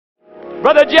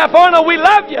Brother Jeff Arnold, we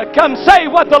love you. Come say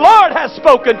what the Lord has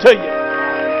spoken to you.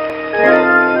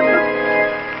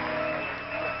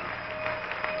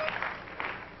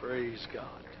 Praise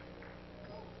God.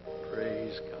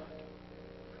 Praise God.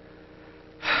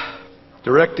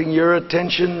 Directing your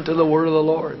attention to the word of the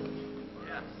Lord.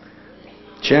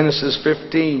 Genesis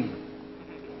 15.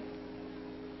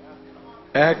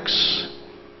 Acts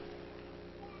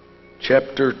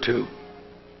chapter 2.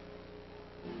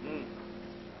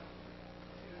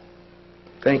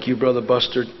 Thank you, Brother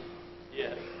Bustard.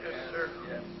 Yes, sir.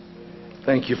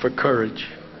 Thank you for courage.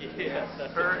 Yes,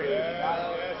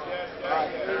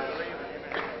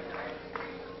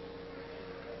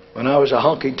 When I was a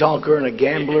honky-tonker and a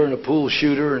gambler and a pool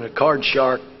shooter and a card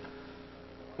shark,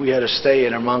 we had a stay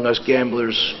in among us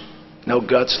gamblers. No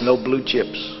guts, no blue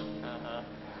chips.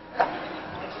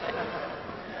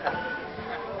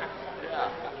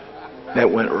 That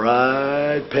went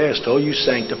right past all you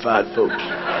sanctified folks.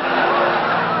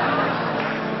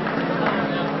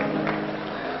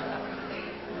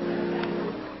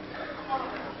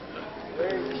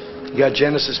 You got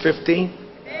Genesis 15?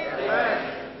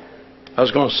 I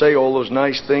was going to say all those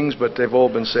nice things, but they've all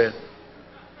been said.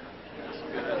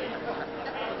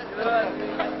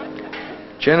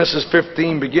 Genesis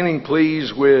 15, beginning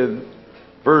please with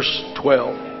verse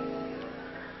 12.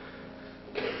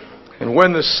 And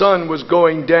when the sun was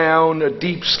going down, a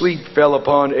deep sleep fell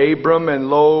upon Abram, and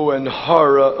lo, an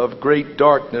horror of great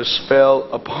darkness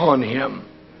fell upon him.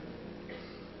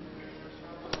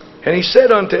 And he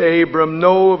said unto Abram,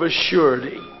 Know of a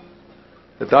surety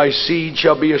that thy seed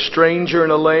shall be a stranger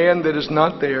in a land that is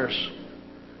not theirs,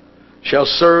 shall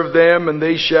serve them, and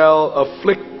they shall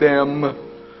afflict them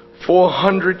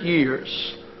 400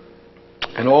 years.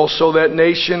 And also that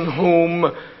nation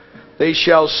whom they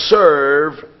shall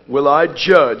serve will I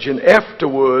judge, and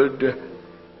afterward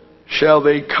shall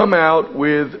they come out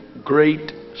with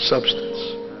great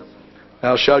substance.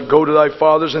 Thou shalt go to thy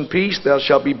fathers in peace, thou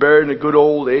shalt be buried in a good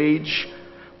old age.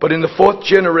 But in the fourth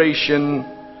generation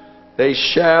they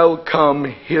shall come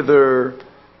hither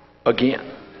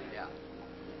again.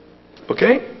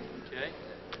 Okay?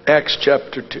 Acts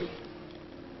chapter 2.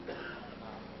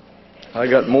 I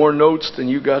got more notes than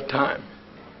you got time.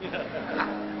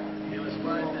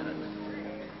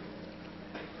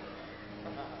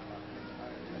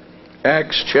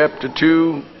 Acts chapter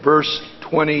 2, verse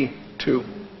 22.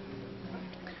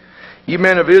 Ye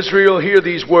men of Israel, hear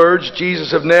these words.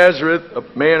 Jesus of Nazareth,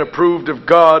 a man approved of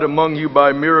God among you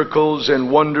by miracles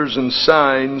and wonders and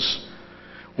signs,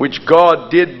 which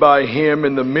God did by him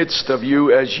in the midst of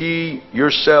you, as ye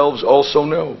yourselves also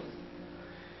know.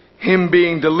 Him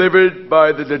being delivered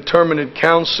by the determinate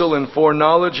counsel and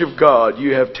foreknowledge of God,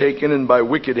 you have taken and by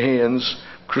wicked hands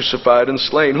crucified and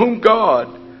slain, whom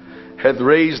God hath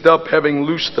raised up, having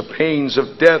loosed the pains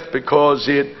of death, because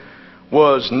it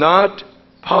was not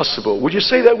possible. Would you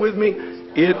say that with me?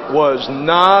 It was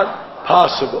not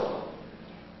possible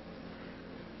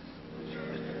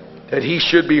that he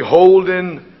should be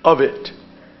holden of it.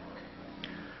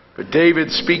 But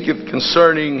David speaketh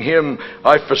concerning him,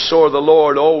 I foresaw the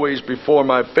Lord always before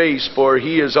my face, for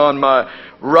he is on my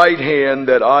right hand,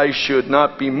 that I should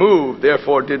not be moved.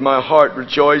 Therefore did my heart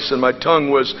rejoice, and my tongue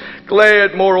was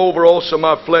glad. Moreover also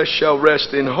my flesh shall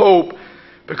rest in hope,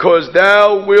 because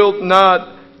thou wilt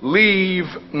not leave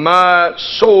my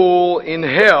soul in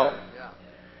hell,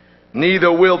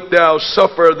 neither wilt thou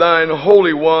suffer thine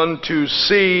Holy One to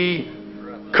see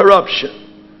corruption.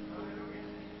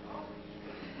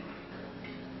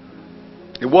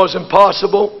 It wasn't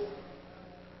possible,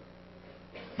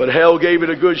 but hell gave it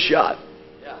a good shot.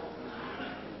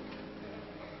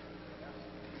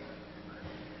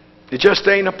 It just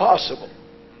ain't impossible.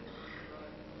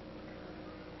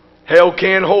 Hell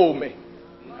can't hold me.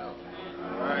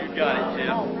 You got it, Jim.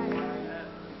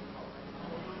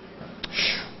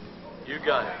 You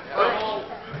got it.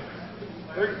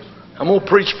 I'm going to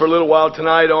preach for a little while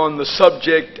tonight on the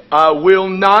subject, I will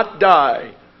not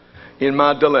die in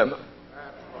my dilemma.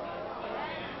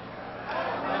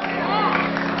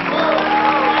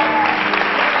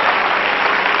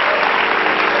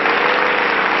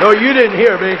 No, you didn't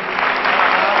hear me.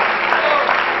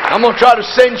 I'm going to try to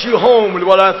send you home with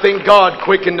what I think God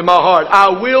quickened to my heart. I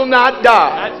will not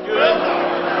die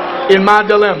in my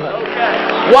dilemma.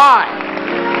 Why?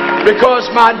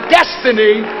 Because my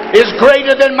destiny is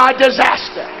greater than my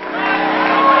disaster.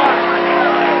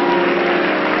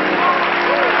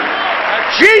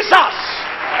 Jesus!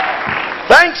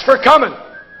 Thanks for coming.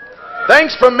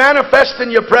 Thanks for manifesting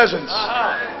your presence.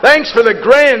 Thanks for the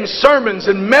grand sermons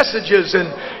and messages and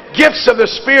gifts of the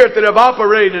Spirit that have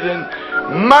operated in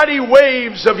mighty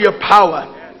waves of your power.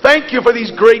 Thank you for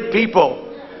these great people.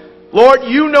 Lord,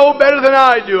 you know better than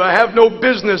I do. I have no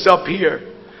business up here.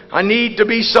 I need to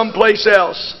be someplace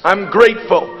else. I'm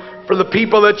grateful for the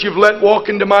people that you've let walk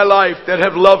into my life that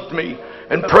have loved me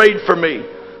and prayed for me.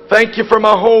 Thank you for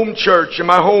my home church and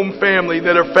my home family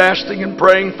that are fasting and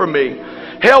praying for me.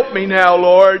 Help me now,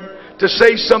 Lord, to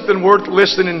say something worth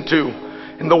listening to.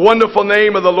 In the wonderful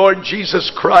name of the Lord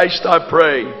Jesus Christ, I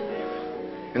pray.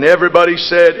 And everybody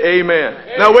said,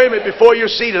 amen. Now, wait a minute. Before you're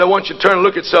seated, I want you to turn and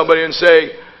look at somebody and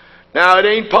say, now, it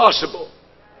ain't possible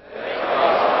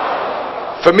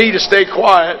for me to stay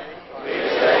quiet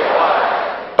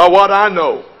about what I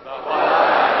know.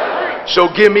 So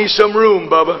give me some room,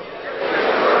 Bubba.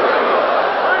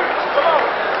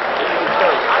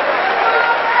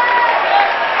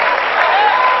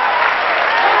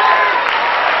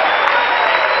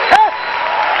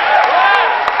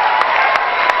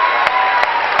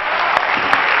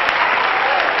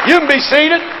 You can be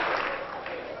seated.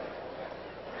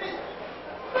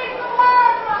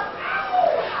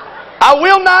 I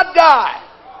will not die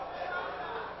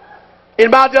in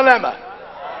my dilemma.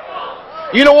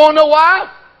 You don't want to know why?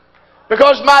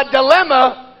 Because my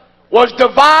dilemma was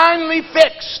divinely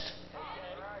fixed.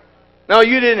 No,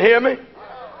 you didn't hear me.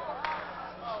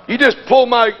 You just pull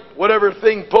my whatever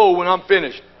thing pull when I'm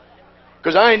finished.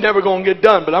 Because I ain't never going to get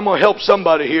done, but I'm going to help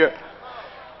somebody here.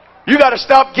 You got to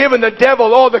stop giving the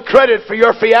devil all the credit for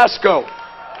your fiasco.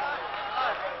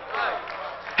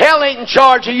 Hell ain't in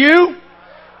charge of you.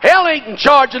 Hell ain't in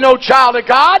charge of no child of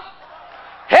God.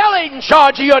 Hell ain't in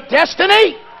charge of your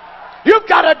destiny. You've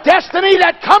got a destiny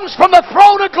that comes from the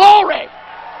throne of glory.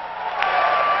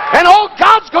 And all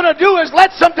God's going to do is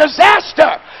let some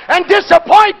disaster and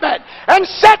disappointment and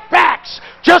setbacks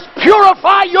just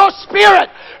purify your spirit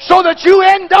so that you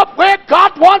end up where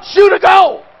God wants you to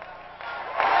go.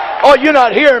 Oh, you're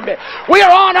not hearing me. We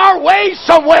are on our way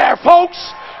somewhere, folks.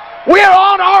 We are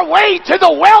on our way to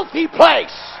the wealthy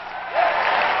place.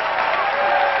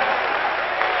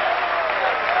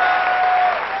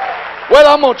 Well,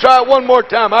 I'm going to try it one more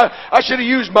time. I should have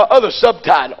used my other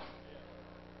subtitle.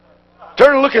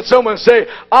 Turn and look at someone and say,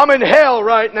 I'm in hell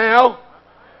right now,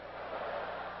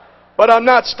 but I'm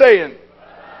not staying.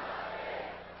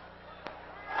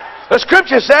 The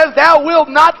scripture says, thou wilt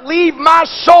not leave my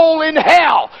soul in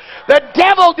hell. The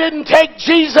devil didn't take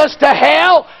Jesus to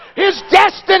hell. His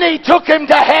destiny took him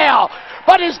to hell.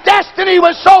 But his destiny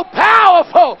was so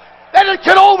powerful that it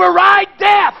could override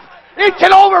death. It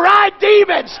can override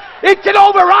demons. It can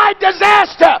override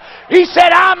disaster. He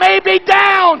said, I may be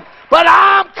down, but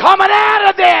I'm coming out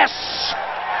of this.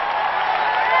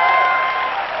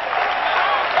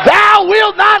 Thou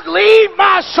wilt not leave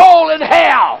my soul in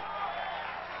hell.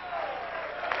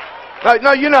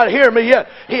 No, you're not hearing me yet.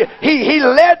 He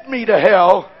led me to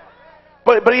hell,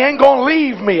 but he ain't going to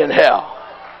leave me in hell.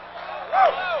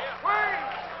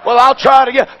 Well, I'll try it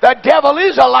again. The devil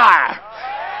is a liar.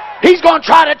 He's going to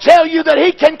try to tell you that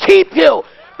he can keep you.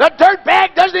 The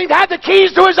dirtbag doesn't even have the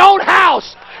keys to his own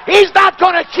house. He's not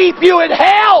going to keep you in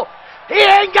hell. He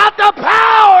ain't got the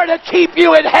power to keep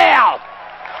you in hell.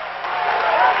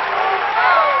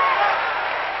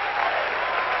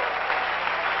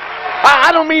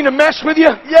 I don't mean to mess with you.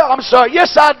 Yeah, I'm sorry.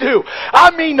 Yes, I do. I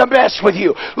mean to mess with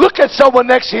you. Look at someone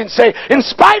next to you and say, in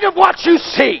spite of what you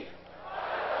see,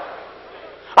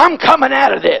 I'm coming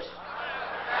out of this.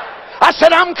 I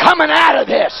said, I'm coming out of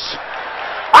this.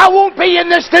 I won't be in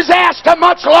this disaster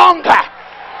much longer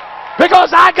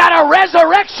because I got a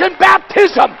resurrection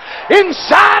baptism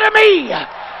inside of me.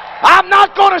 I'm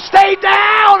not going to stay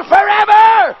down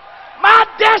forever. My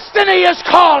destiny is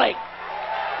calling.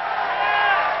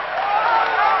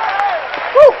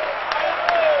 Woo.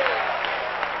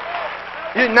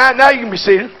 Now you can be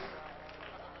seated.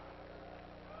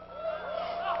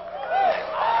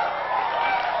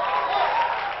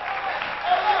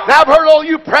 Now I've heard all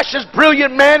you precious,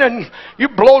 brilliant men, and you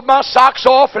blowed my socks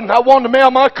off, and I wanted to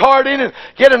mail my card in and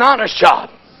get an honest job.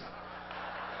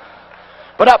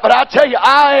 But I tell you,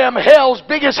 I am hell's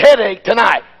biggest headache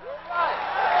tonight.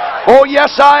 Oh,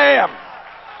 yes, I am.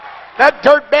 That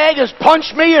dirtbag has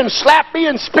punched me and slapped me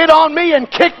and spit on me and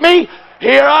kicked me.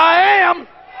 Here I am.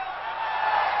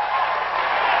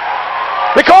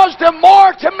 Because there's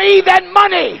more to me than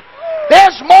money.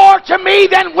 There's more to me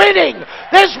than winning.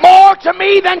 There's more to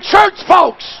me than church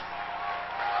folks.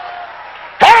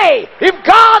 Hey, if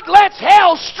God lets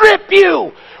hell strip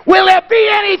you, will there be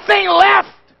anything left?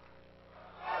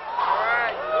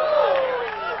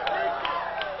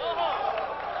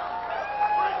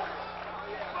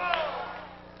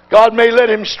 God may let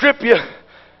him strip you,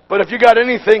 but if you got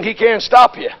anything, he can't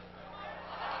stop you.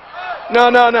 No.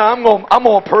 I'm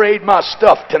gonna parade my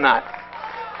stuff tonight.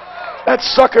 That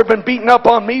sucker been beating up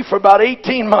on me for about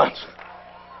 18 months.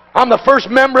 I'm the first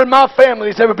member in my family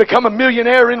that's ever become a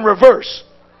millionaire in reverse.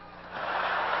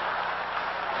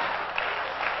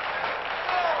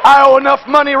 I owe enough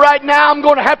money right now, I'm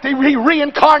going to have to be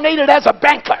reincarnated as a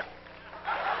banker.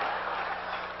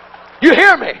 You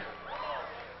hear me?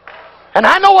 And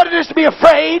I know what it is to be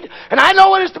afraid, and I know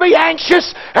what it is to be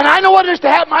anxious, and I know what it is to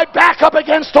have my back up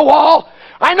against the wall.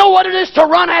 I know what it is to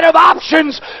run out of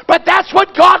options, but that's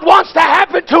what God wants to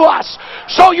happen to us.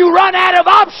 So you run out of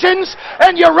options,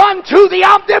 and you run to the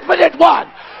omnipotent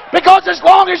one. Because as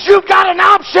long as you've got an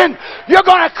option, you're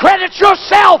going to credit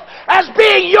yourself as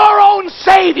being your own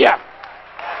Savior.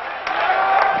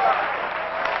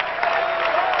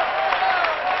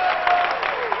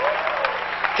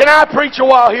 Can I preach a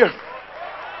while here?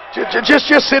 Just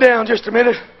sit down just a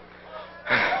minute.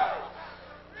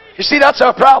 You see, that's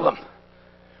our problem.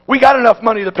 We got enough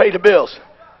money to pay the bills.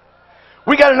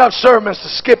 We got enough sermons to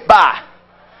skip by.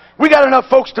 We got enough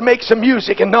folks to make some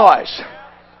music and noise.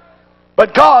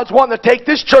 But God's wanting to take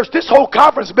this church, this whole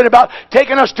conference has been about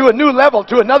taking us to a new level,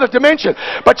 to another dimension.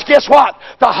 But guess what?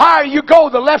 The higher you go,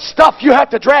 the less stuff you have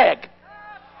to drag.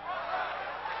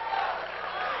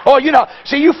 Oh,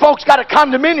 see, you folks got a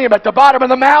condominium at the bottom of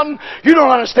the mountain. You don't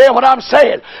understand what I'm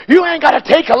saying. You ain't got to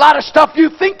take a lot of stuff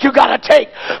you think you got to take.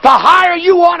 The higher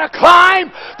you want to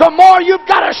climb, the more you've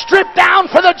got to strip down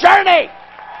for the journey.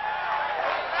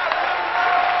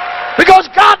 Because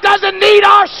God doesn't need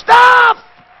our stuff.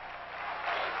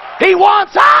 He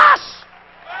wants us.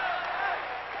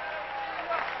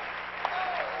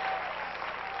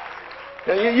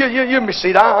 You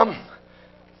see that?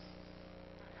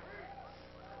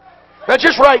 Now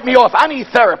just write me off. I need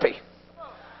therapy.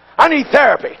 I need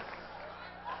therapy.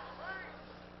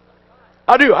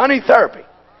 I do. I need therapy.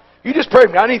 You just pray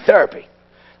for me. I need therapy.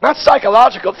 Not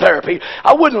psychological therapy.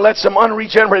 I wouldn't let some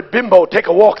unregenerate bimbo take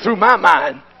a walk through my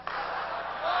mind.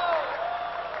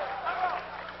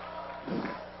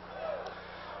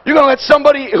 You're going to let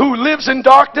somebody who lives in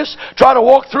darkness try to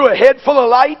walk through a head full of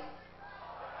light?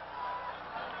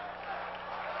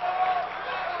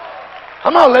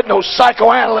 I'm not letting no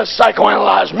psychoanalyst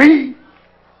psychoanalyze me.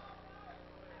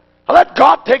 I let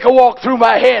God take a walk through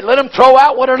my head. Let Him throw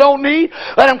out what I don't need.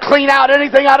 Let Him clean out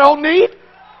anything I don't need.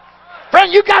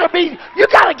 Friend, you got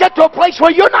to get to a place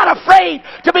where you're not afraid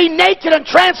to be naked and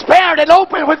transparent and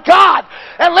open with God,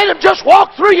 and let Him just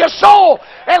walk through your soul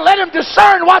and let Him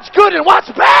discern what's good and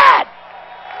what's bad.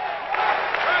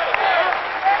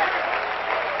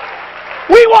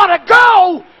 We want to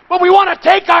go, but we want to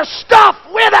take our stuff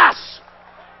with us.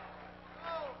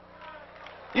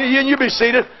 You be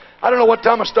seated. I don't know what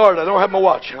time I started. I don't have my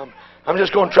watch. I'm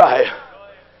just going to try.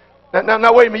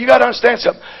 Now, wait a minute. You got to understand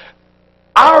something.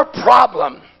 Our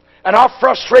problem and our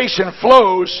frustration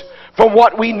flows from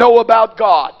what we know about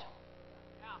God.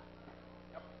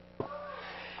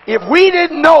 If we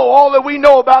didn't know all that we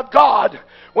know about God,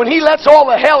 when He lets all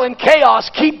the hell and chaos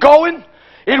keep going,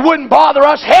 it wouldn't bother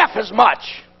us half as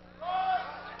much.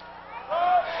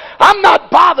 I'm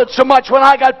not bothered so much when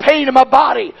I got pain in my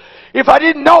body if I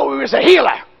didn't know He was a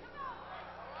healer.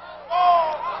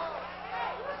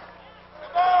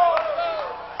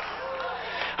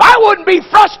 I wouldn't be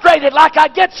frustrated like I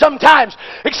get sometimes,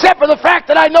 except for the fact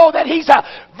that I know that He's a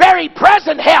very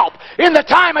present help in the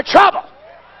time of trouble.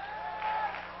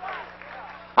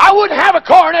 I wouldn't have a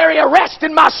coronary arrest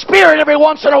in my spirit every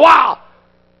once in a while,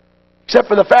 except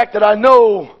for the fact that I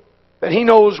know that He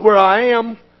knows where I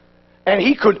am and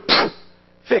He could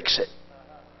fix it.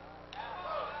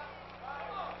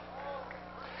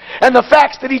 And the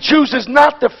fact that He chooses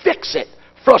not to fix it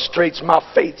frustrates my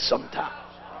faith sometimes.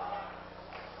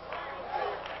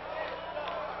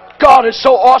 God is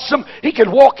so awesome, He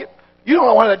can walk it. You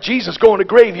don't want to let Jesus go in the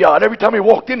graveyard. Every time He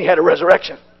walked in, He had a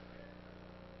resurrection.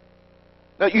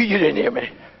 No, you didn't hear me.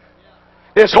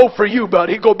 There's hope for you,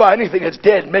 buddy. He'd go by anything that's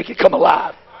dead and make it come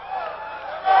alive.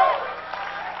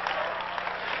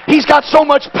 He's got so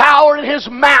much power in His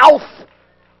mouth.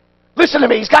 Listen to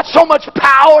me. He's got so much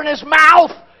power in His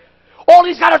mouth. All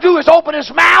He's got to do is open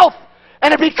His mouth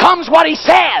and it becomes what He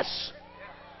says.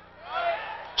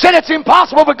 Said it's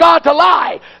impossible for God to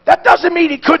lie. That doesn't mean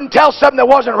He couldn't tell something that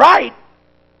wasn't right.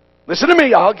 Listen to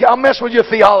me. I'll mess with your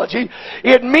theology.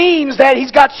 It means that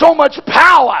He's got so much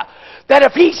power that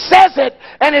if He says it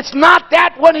and it's not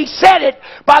that when He said it,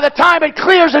 by the time it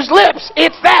clears His lips,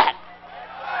 it's that.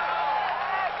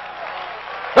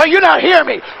 No, you're not hearing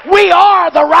me. We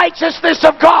are the righteousness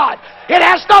of God It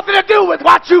has nothing to do with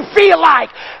what you feel like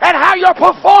and how your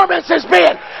performance has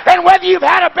been and whether you've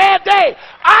had a bad day.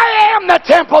 I am the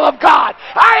temple of God.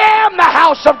 I am the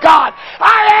house of God.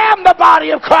 I am the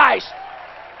body of Christ.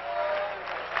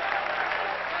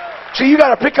 So you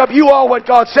got to pick up, you are what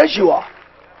God says you are.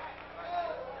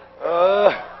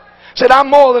 Said, I'm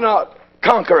more than a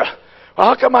conqueror. Well,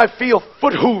 how come I feel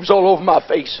foot hooves all over my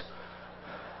face?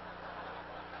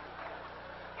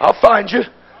 I'll find you.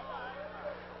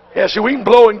 Yeah, see, we can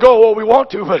blow and go all we want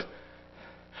to, but,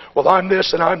 well, I'm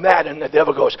this and I'm that, and the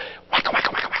devil goes, whack,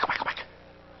 whack, whack, whack, whack, whack.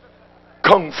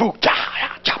 Kung fu,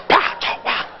 cha, cha, pa, cha,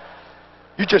 wah.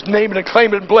 You just name it and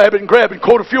claim it and blab it and grab it and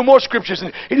quote a few more scriptures,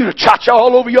 and you do a cha-cha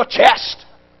all over your chest.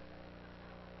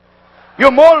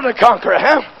 You're more than a conqueror,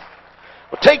 huh?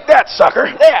 Well, take that, sucker.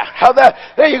 There. How that?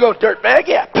 There you go, dirtbag.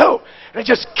 Yeah, pooh. And it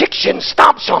just kicks you and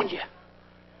stomps on you.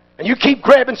 And you keep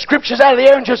grabbing scriptures out of the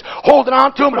air and just holding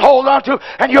on to them and holding on to them.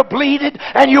 And you're bleeding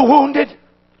and you're wounded.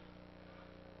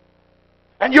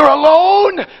 And you're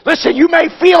alone. Listen, you may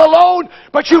feel alone,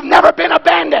 but you've never been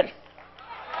abandoned.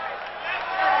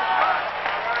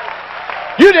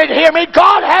 You didn't hear me.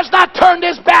 God has not turned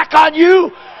his back on you.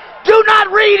 Do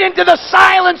not read into the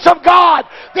silence of God,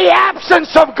 the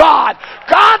absence of God.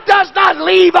 God does not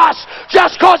leave us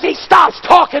just because he stops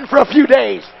talking for a few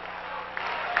days.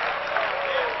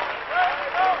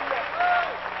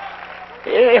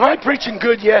 Am I preaching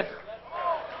good yet?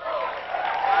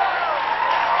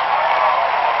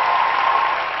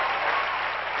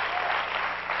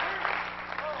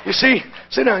 You see,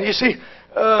 sit down, you see,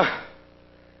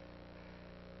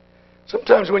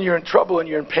 sometimes when you're in trouble and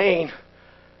you're in pain,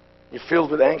 you're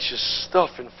filled with anxious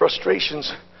stuff and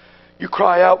frustrations, you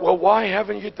cry out, well, why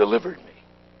haven't you delivered me?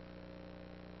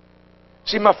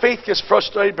 See, my faith gets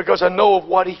frustrated because I know of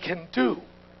what he can do.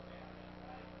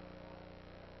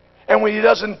 And when he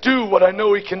doesn't do what I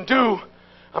know he can do,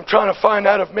 I'm trying to find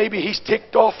out if maybe he's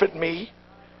ticked off at me,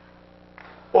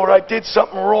 or I did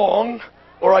something wrong,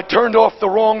 or I turned off the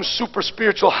wrong super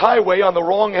spiritual highway on the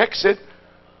wrong exit,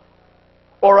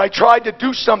 or I tried to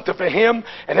do something for him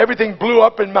and everything blew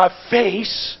up in my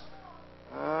face.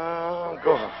 Go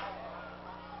on.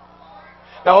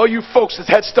 Now, all you folks that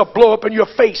had stuff blow up in your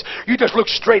face, you just look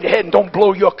straight ahead and don't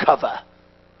blow your cover.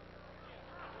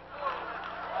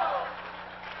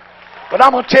 But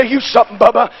I'm going to tell you something,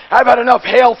 Bubba. I've had enough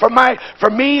hell for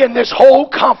me and this whole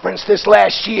conference this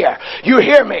last year. You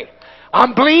hear me?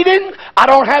 I'm bleeding. I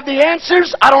don't have the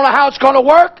answers. I don't know how it's going to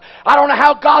work. I don't know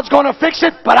how God's going to fix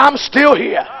it, but I'm still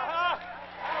here.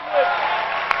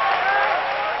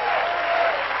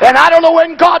 And I don't know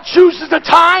when God chooses the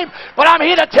time, but I'm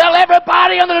here to tell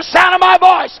everybody under the sound of my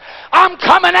voice, I'm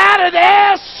coming out of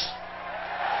this.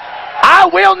 I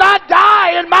will not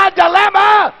die in my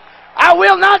dilemma. I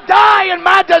will not die in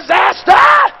my disaster.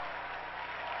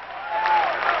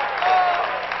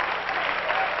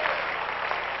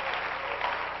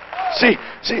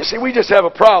 See, we just have a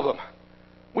problem.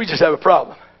 We just have a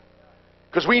problem.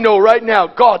 Because we know right now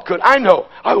God could, I know,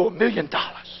 I owe $1 million.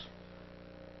 $1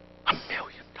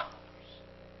 million.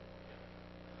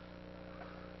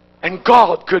 And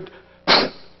God could,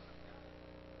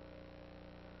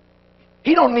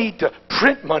 he don't need to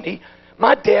print money.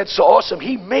 My dad's so awesome,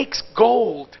 he makes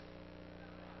gold.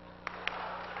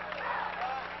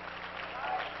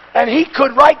 And he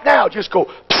could right now just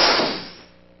go,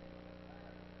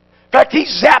 in fact, he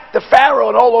zapped the Pharaoh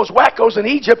and all those wackos in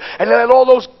Egypt and let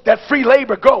all that free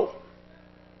labor go.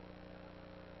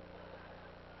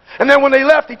 And then when they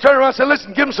left, he turned around and said,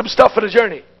 listen, give them some stuff for the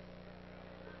journey.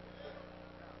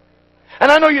 And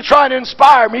I know you're trying to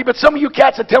inspire me, but some of you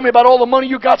cats that tell me about all the money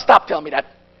you got, stop telling me that.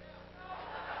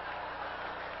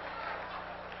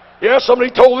 Yeah, somebody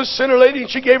told this sinner lady and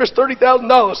she gave us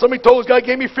 $30,000. Somebody told this guy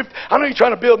gave me $50,000. I know you're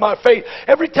trying to build my faith.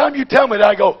 Every time you tell me that,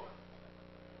 I go,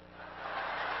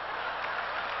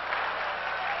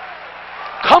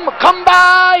 Come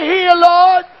by here,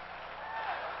 Lord.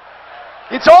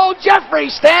 It's old Jeffrey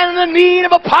standing in need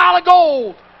of a pile of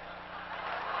gold.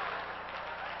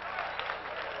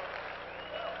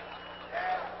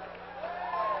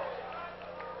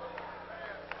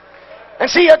 And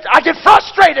see, I get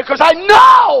frustrated because I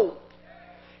know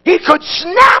he could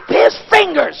snap his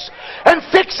fingers and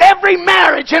fix every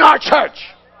marriage in our church.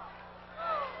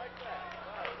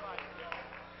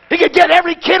 He could get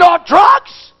every kid off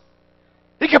drugs.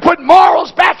 He could put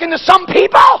morals back into some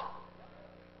people.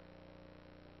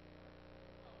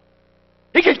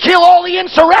 He could kill all the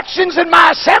insurrections in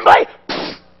my assembly.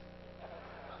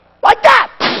 Like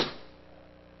that.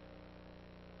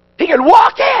 He could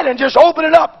walk in and just open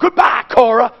it up. Goodbye,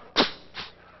 Cora.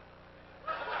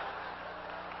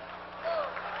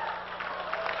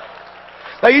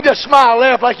 Now you just smile and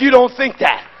laugh like you don't think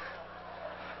that.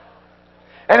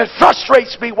 And it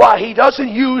frustrates me why He doesn't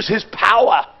use His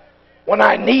power when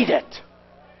I need it.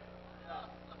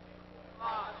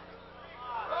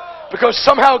 Because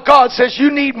somehow God says, you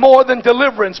need more than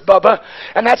deliverance, Bubba.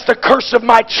 And that's the curse of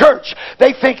my church.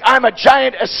 They think I'm a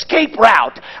giant escape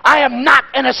route. I am not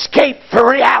an escape for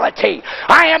reality.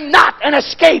 I am not an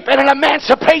escape and an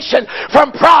emancipation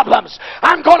from problems.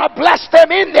 I'm going to bless them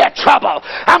in their trouble.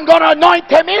 I'm going to anoint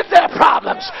them in their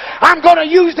problems. I'm going to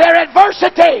use their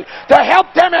adversity to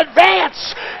help them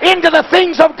advance into the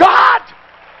things of God.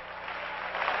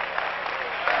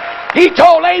 He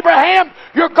told Abraham,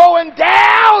 you're going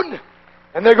down,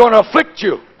 and they're going to afflict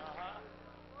you.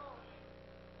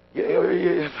 Do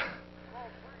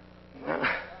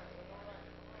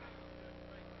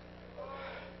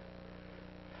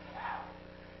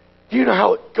you know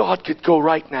how God could go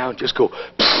right now and just go,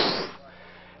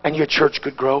 and your church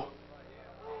could grow?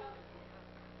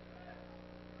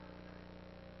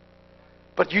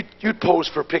 But you'd pose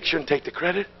for a picture and take the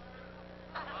credit.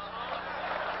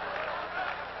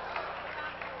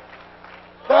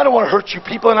 I don't want to hurt you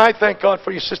people, and I thank God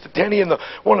for you, Sister Tenny, and the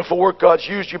wonderful work God's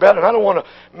used you about. And I don't want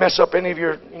to mess up any of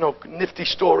your, nifty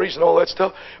stories and all that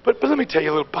stuff. But let me tell you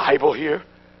a little Bible here.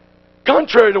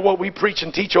 Contrary to what we preach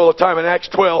and teach all the time in Acts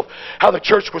 12, how the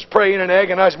church was praying and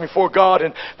agonizing before God,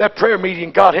 and that prayer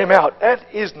meeting got him out. That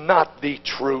is not the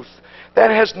truth.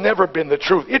 That has never been the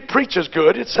truth. It preaches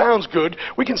good. It sounds good.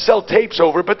 We can sell tapes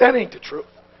over it, but that ain't the truth.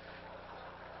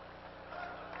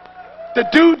 The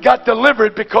dude got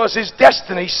delivered because his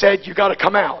destiny said, you got to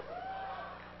come out.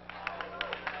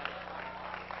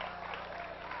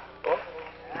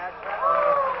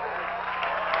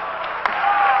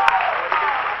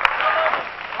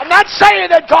 I'm not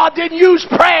saying that God didn't use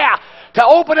prayer to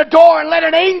open a door and let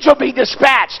an angel be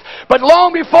dispatched. But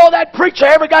long before that preacher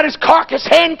ever got his carcass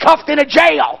handcuffed in a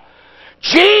jail,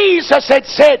 Jesus had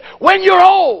said, when you're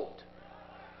old,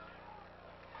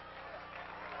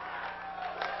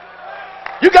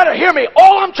 you got to hear me.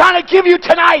 All I'm trying to give you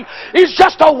tonight is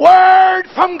just a word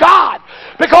from God.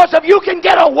 Because if you can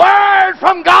get a word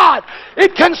from God,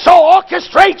 it can so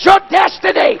orchestrate your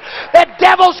destiny that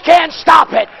devils can't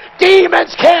stop it.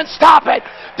 Demons can't stop it.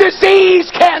 Disease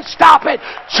can't stop it.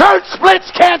 Church splits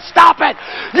can't stop it.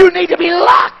 You need to be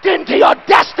locked into your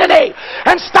destiny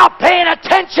and stop paying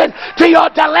attention to your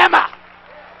dilemma.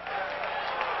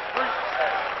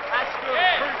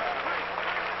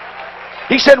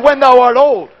 He said, when thou art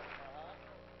old.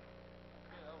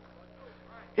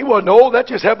 He wasn't old. That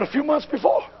just happened a few months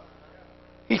before.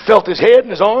 He felt his head and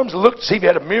his arms, looked to see if he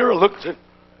had a mirror, looked and said,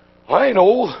 I ain't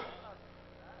old.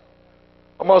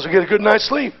 I might as well get a good night's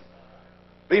sleep.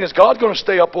 Being as God's going to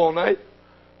stay up all night.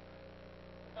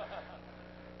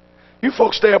 You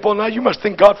folks stay up all night, you must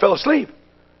think God fell asleep.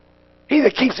 He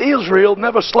that keeps Israel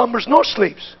never slumbers nor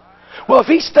sleeps. Well, if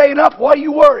he's staying up, why are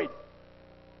you worried?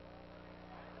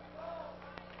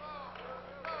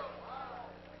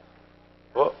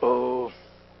 Uh-oh.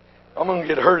 I'm going to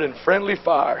get hurt in friendly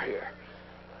fire here.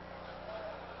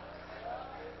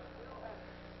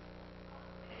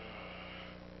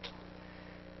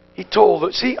 He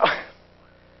told, see,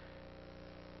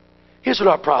 here's what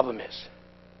our problem is.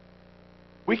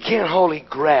 We can't wholly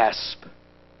grasp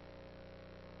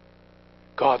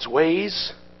God's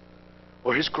ways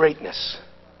or His greatness.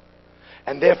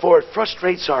 And therefore it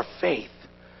frustrates our faith.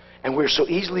 And we're so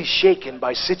easily shaken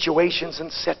by situations and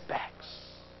setbacks.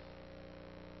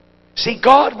 See,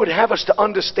 God would have us to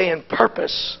understand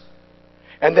purpose,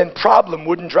 and then problem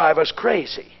wouldn't drive us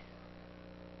crazy.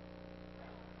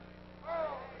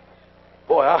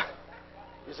 Boy,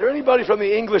 is there anybody from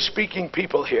the English-speaking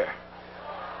people here?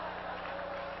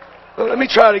 Let me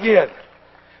try it again.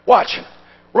 Watch.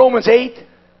 Romans 8.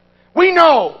 We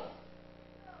know.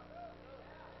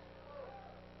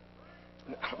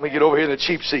 Let me get over here in the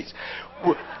cheap seats.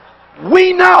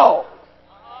 We know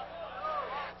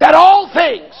that all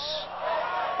things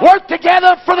work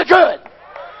together for the good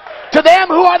to them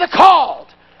who are the called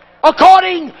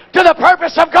according to the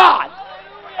purpose of God.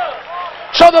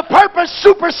 So the purpose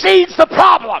supersedes the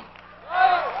problem.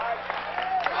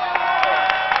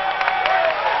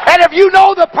 And if you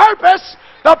know the purpose,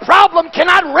 the problem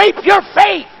cannot rape your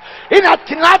faith. It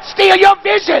cannot steal your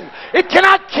vision. It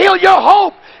cannot kill your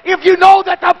hope. If you know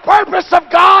that the purpose of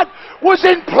God was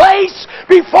in place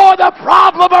before the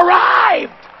problem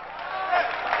arrived.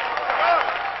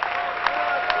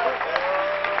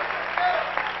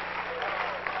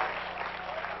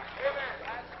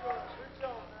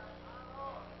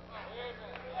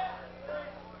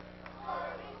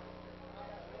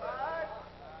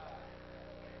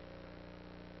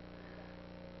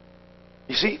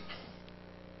 You see,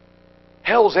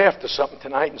 hell's after something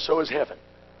tonight, and so is heaven.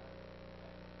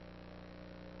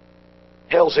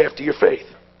 Hell's after your faith.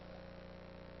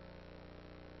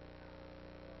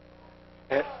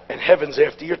 And heaven's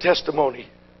after your testimony.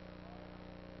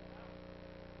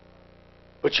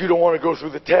 But you don't want to go through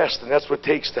the test, and that's what it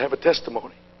takes to have a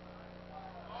testimony.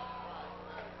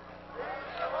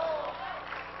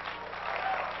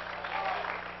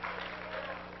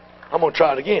 I'm going to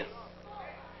try it again.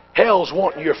 Hell's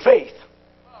wanting your faith.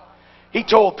 He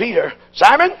told Peter,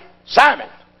 Simon, Simon,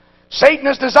 Satan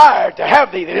has desired to have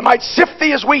thee, that he might sift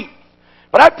thee as wheat.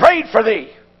 But I prayed for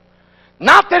thee.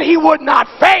 Not that he would not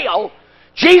fail.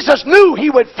 Jesus knew he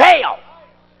would fail.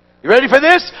 You ready for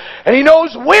this? And he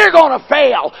knows we're going to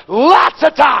fail lots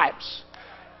of times.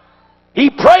 He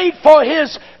prayed for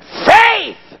his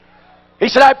faith. He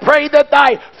said, I pray that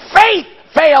thy faith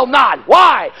fail not.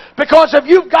 Why? Because if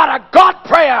you've got a God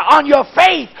prayer on your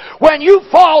faith, when you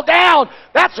fall down,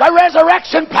 that's a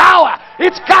resurrection power.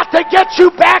 It's got to get you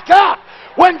back up.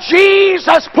 When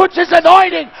Jesus puts his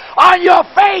anointing on your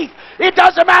faith, it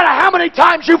doesn't matter how many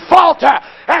times you falter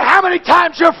and how many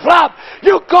times you flub,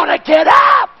 you're going to get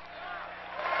up.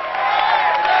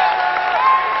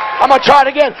 I'm going to try it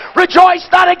again. Rejoice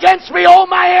not against me, O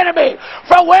my enemy,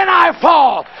 for when I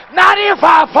fall, not if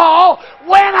I fall,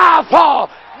 when I fall,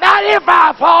 not if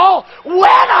I fall, when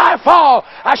I fall,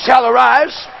 I shall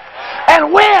arise.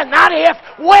 And when, not if,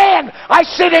 when I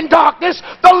sit in darkness,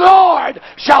 the Lord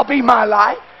shall be my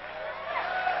light.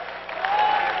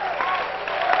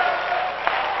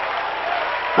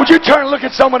 Would you turn and look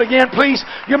at someone again, please?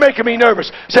 You're making me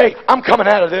nervous. Say, I'm coming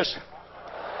out of this.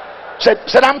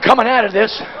 Said, I'm coming out of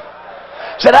this.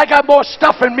 Said, I got more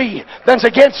stuff in me than's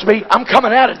against me. I'm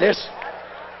coming out of this.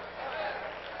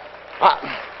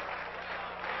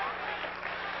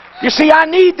 You see, I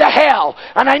need the hell,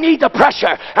 and I need the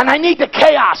pressure, and I need the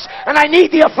chaos, and I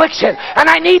need the affliction, and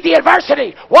I need the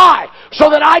adversity. Why?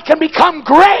 So that I can become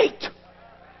great.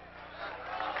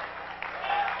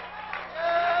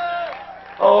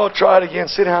 Oh, try it again.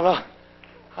 Sit down.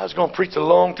 I was going to preach a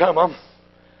long time.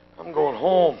 I'm going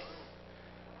home.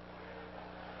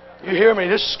 You hear me?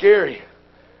 This is scary.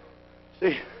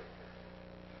 See,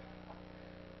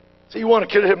 you want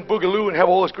to get him boogaloo and have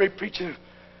all this great preaching.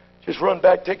 Just run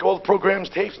back, take all the programs,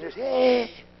 tapes, and just, hey.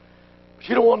 But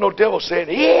you don't want no devil saying,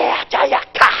 yeah,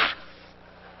 jayaka.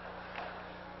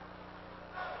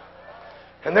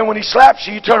 And then when he slaps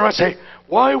you, you turn around and say,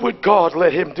 why would God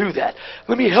let him do that?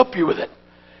 Let me help you with it.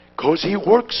 Because he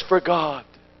works for God.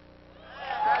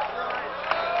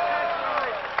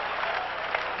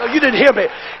 No, you didn't hear me.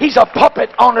 He's a puppet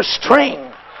on a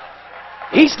string.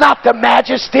 He's not the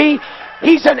majesty.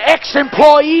 He's an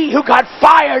ex-employee who got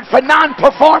fired for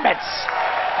non-performance.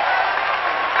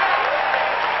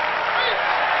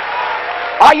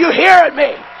 Are you hearing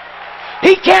me?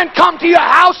 He can't come to your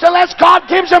house unless God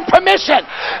gives him permission.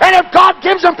 And if God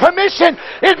gives him permission,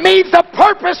 it means the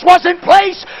purpose was in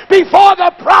place before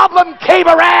the problem came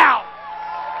around.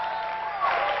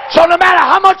 So no matter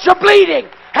how much you're bleeding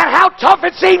and how tough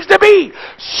it seems to be,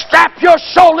 strap your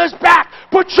shoulders back,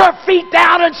 put your feet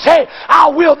down and say, I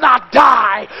will not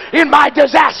die in my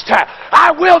disaster.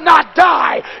 I will not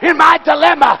die in my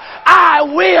dilemma. I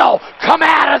will come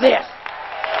out of this.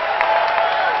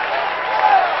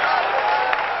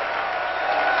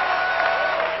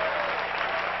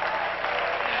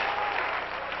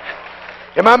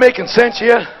 Am I making sense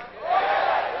here?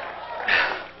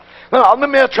 Now, let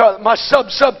me try my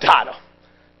subtitle.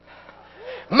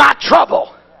 My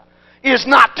trouble is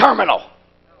not terminal.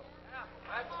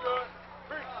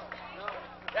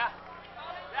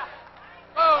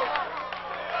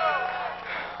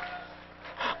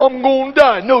 I'm going to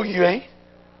die. No, you ain't.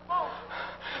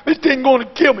 This thing going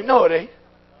to kill me. No, it ain't.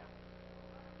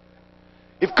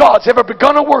 If God's ever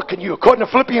begun a work in you, according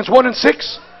to Philippians 1 and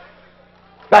 6,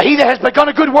 now he that has begun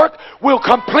a good work will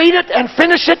complete it and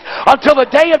finish it until the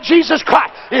day of Jesus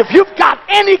Christ. If you've got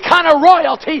any kind of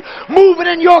royalty moving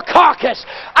in your carcass,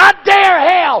 I dare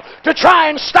hell to try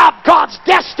and stop God's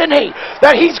destiny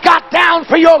that he's got down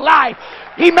for your life.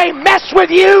 He may mess with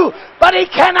you, but he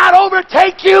cannot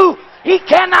overtake you. He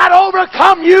cannot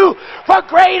overcome you. For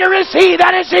greater is he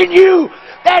that is in you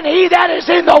than he that is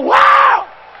in the world.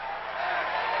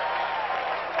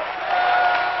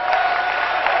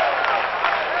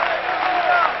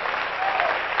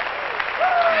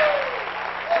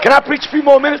 Can I preach a few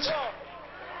more minutes?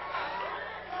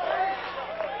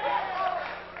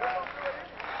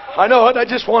 I know it. I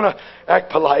just want to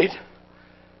act polite.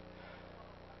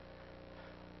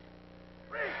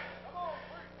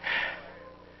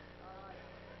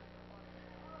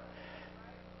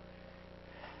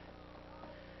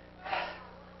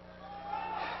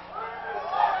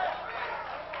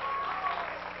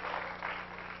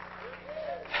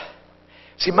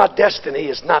 See, my destiny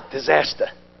is not disaster.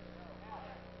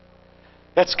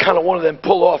 That's kind of one of them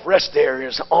pull-off rest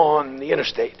areas on the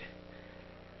interstate.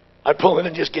 I'd pull in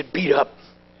and just get beat up,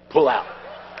 pull out.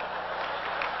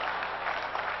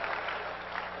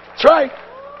 That's right.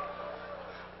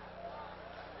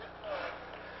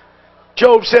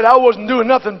 Job said, I wasn't doing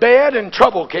nothing bad and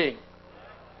trouble came.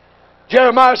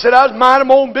 Jeremiah said, I was minding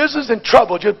my own business and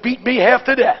trouble just beat me half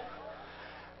to death.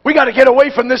 We got to get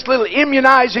away from this little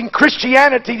immunizing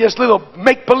Christianity, this little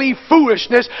make-believe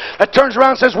foolishness that turns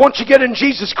around and says, once you get in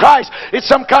Jesus Christ, it's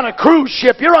some kind of cruise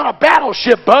ship. You're on a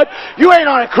battleship, bud. You ain't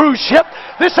on a cruise ship.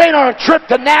 This ain't on a trip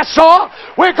to Nassau.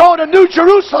 We're going to New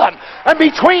Jerusalem. And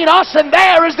between us and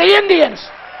there is the Indians.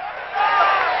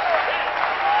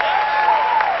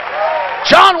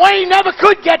 John Wayne never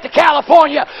could get to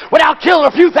California without killing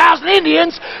a few thousand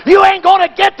Indians. You ain't going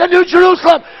to get to New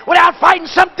Jerusalem without fighting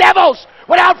some devils,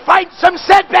 without fighting some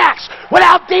setbacks,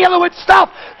 without dealing with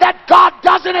stuff that God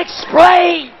doesn't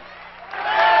explain.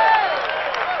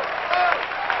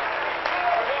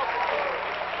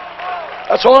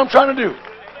 That's all I'm trying to do.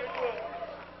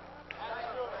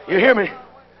 You hear me?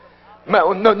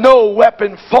 No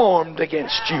weapon formed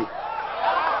against you.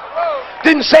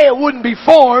 Didn't say it wouldn't be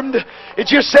formed. It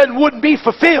just said it wouldn't be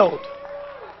fulfilled.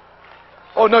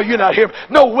 Oh, no, you're not here.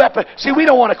 No weapon. See, we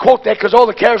don't want to quote that because all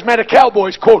the charismatic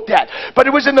cowboys quote that. But it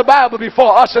was in the Bible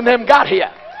before us and them got here.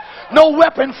 No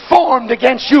weapon formed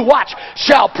against you, watch,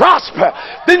 shall prosper.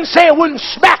 Didn't say it wouldn't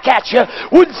smack at you.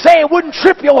 Wouldn't say it wouldn't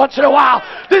trip you once in a while.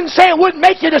 Didn't say it wouldn't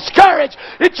make you discouraged.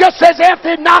 It just says after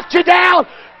it knocked you down,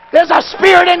 there's a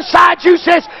spirit inside you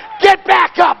says, get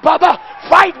back up, Bubba.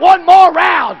 Fight one more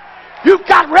round. You've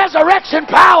got resurrection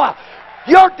power.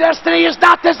 Your destiny is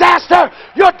not disaster.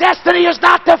 Your destiny is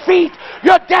not defeat.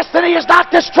 Your destiny is not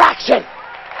distraction.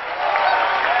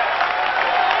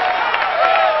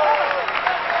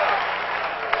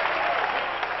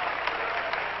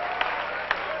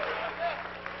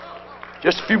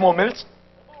 Just a few more minutes.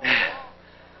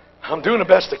 I'm doing the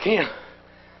best I can.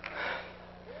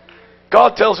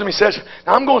 God tells him, he says,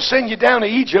 I'm going to send you down to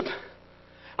Egypt.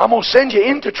 I'm going to send you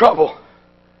into trouble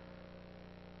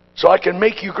so I can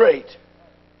make you great.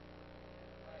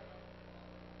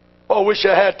 Oh, I wish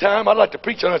I had time. I'd like to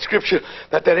preach on that scripture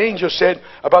that angel said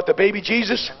about the baby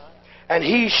Jesus. And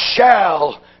he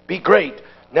shall be great.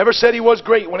 Never said he was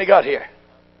great when he got here.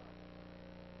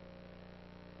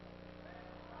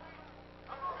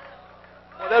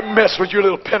 Well, that mess with your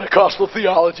little Pentecostal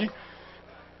theology.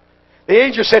 The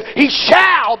angel said, he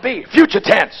shall be. Future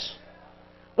tense.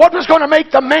 What was going to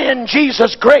make the man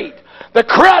Jesus great? The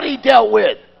crowd he dealt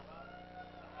with.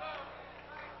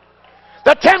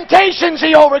 The temptations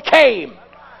he overcame.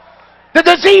 The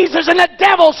diseases and the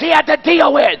devils he had to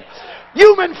deal with.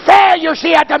 Human failures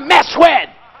he had to mess with.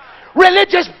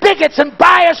 Religious bigots and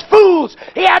biased fools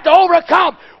he had to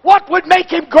overcome. What would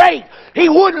make him great? He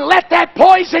wouldn't let that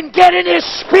poison get in his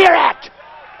spirit.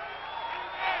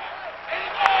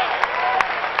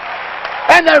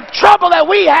 And the trouble that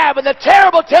we have and the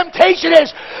terrible temptation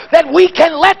is that we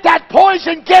can let that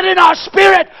poison get in our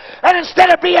spirit, and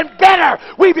instead of being better,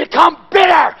 we become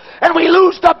bitter and we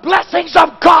lose the blessings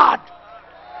of God.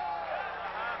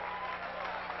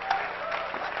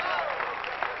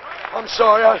 I'm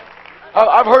sorry,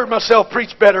 I've heard myself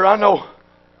preach better. I know.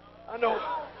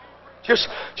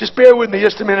 Just bear with me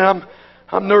just a minute.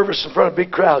 I'm nervous in front of big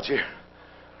crowds here.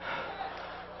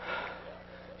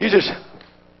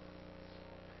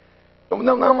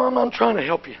 No, I'm trying to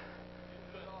help you.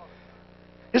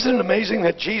 Isn't it amazing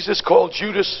that Jesus called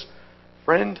Judas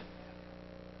friend?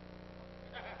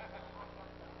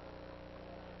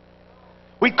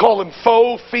 We call him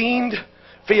foe, fiend,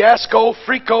 fiasco,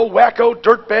 freako, wacko,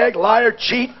 dirtbag, liar,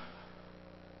 cheat.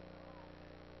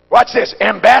 Watch this.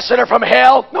 Ambassador from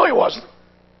hell. No, he wasn't.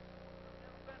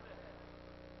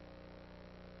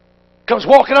 Comes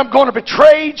walking, I'm going to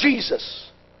betray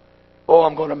Jesus. Oh,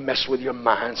 I'm going to mess with your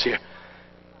minds here.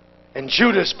 And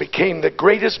Judas became the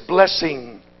greatest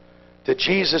blessing to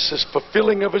Jesus'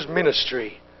 fulfilling of his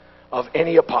ministry of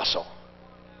any apostle.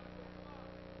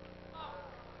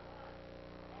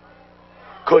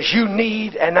 Because you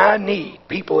need and I need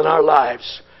people in our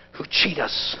lives who cheat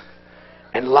us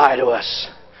and lie to us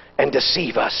and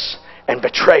deceive us and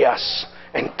betray us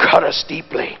and cut us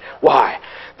deeply. Why?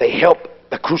 They help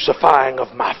the crucifying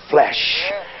of my flesh.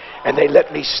 And they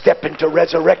let me step into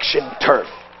resurrection turf.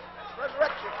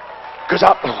 Because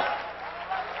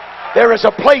there is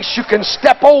a place you can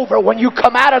step over when you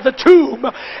come out of the tomb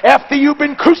after you've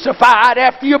been crucified,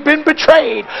 after you've been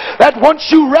betrayed. That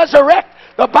once you resurrect,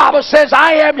 the Bible says,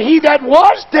 I am he that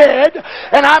was dead,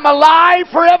 and I'm alive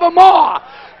forevermore.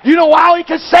 You know why he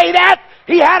can say that?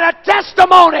 He had a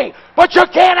testimony. But you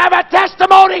can't have a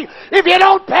testimony if you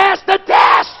don't pass the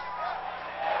test.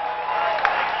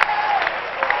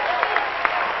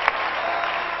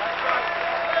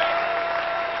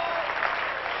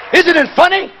 Isn't it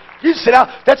funny? You sit down.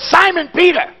 That Simon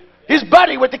Peter, his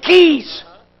buddy with the keys,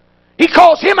 he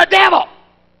calls him a devil.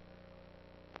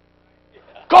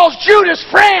 Calls Judas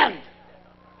friend.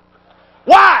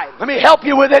 Why? Let me help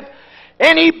you with it.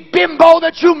 Any bimbo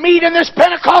that you meet in this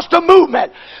Pentecostal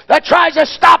movement that tries to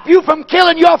stop you from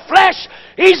killing your flesh,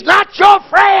 he's not your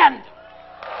friend.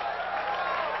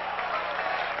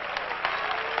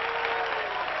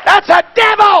 That's a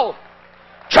devil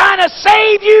trying to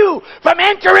save you from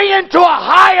entering into a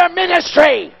higher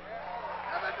ministry.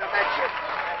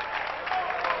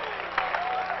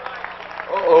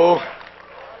 Uh-oh.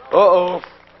 Uh-oh.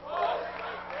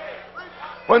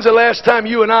 When's the last time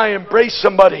you and I embraced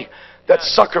somebody that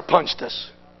sucker punched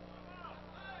us?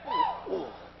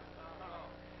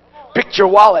 Picked your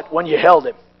wallet when you held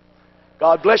him.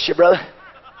 God bless you, brother.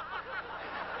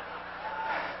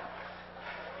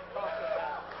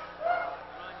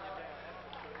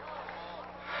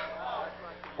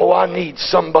 Oh, I need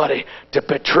somebody to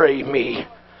betray me,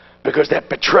 because that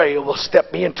betrayal will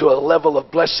step me into a level of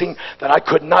blessing that I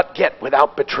could not get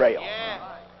without betrayal.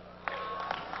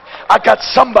 I got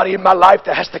somebody in my life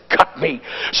that has to cut me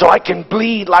so I can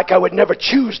bleed like I would never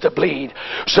choose to bleed,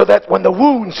 so that when the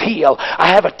wounds heal, I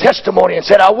have a testimony and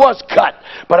said, I was cut,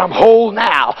 but I'm whole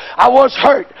now. I was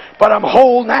hurt, but I'm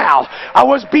whole now. I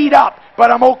was beat up,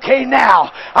 but I'm okay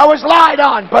now. I was lied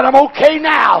on, but I'm okay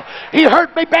now. He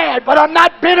hurt me bad, but I'm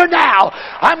not bitter now.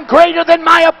 I'm greater than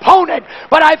my opponent,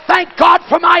 but I thank God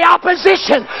for my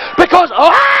opposition, because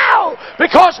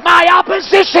my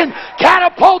opposition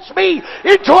catapults me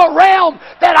into a realm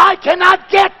that I cannot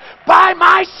get by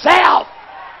myself.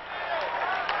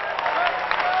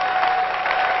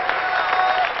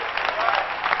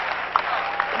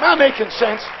 Am I making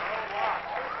sense?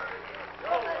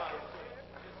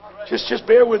 Just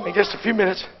bear with me just a few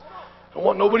minutes. I don't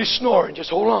want nobody snoring. Just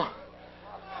hold on.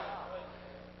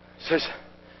 It says,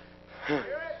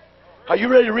 are you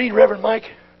ready to read, Reverend Mike?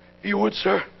 If you would,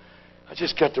 sir. I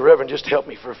just got the Reverend just to help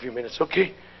me for a few minutes,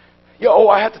 okay? Yeah, oh,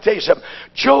 I have to tell you something.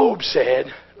 Job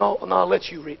said, no, I'll let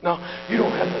you read. No, you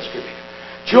don't have that scripture.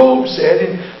 Job said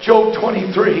in Job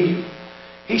 23,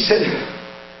 he said,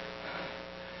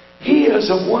 he is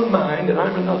of one mind and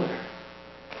I'm another.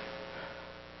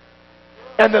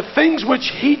 And the things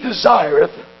which he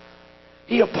desireth,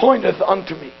 he appointeth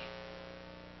unto me.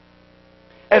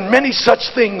 And many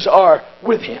such things are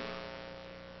with him.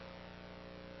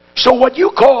 So what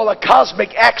you call a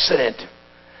cosmic accident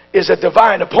is a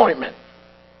divine appointment.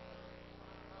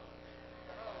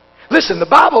 Listen, the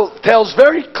Bible tells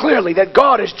very clearly that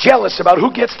God is jealous about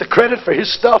who gets the credit for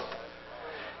his stuff.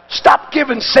 Stop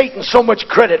giving Satan so much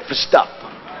credit for stuff.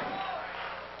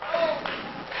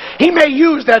 He may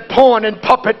use that pawn and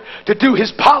puppet to do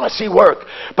his policy work,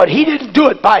 but he didn't do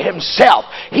it by himself.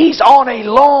 He's on a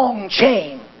long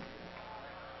chain.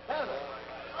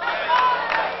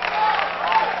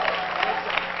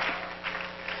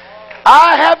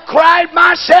 I have cried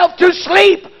myself to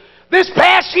sleep this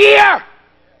past year.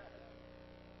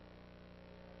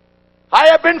 I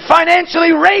have been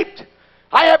financially raped.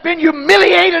 I have been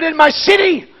humiliated in my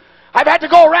city. I've had to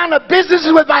go around the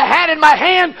businesses with my hat in my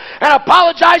hand and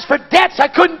apologize for debts I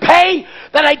couldn't pay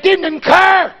that I didn't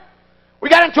incur. We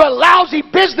got into a lousy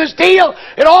business deal.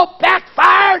 It all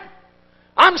backfired.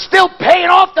 I'm still paying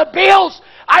off the bills.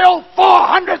 I owe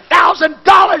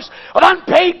 $400,000 of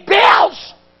unpaid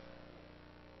bills.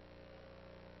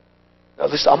 Now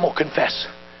listen, I'm going to confess.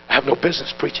 I have no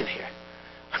business preaching here.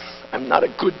 I'm not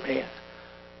a good man.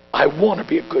 I want to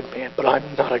be a good man, but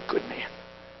I'm not a good man.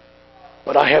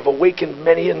 But I have awakened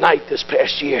many a night this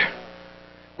past year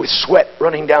with sweat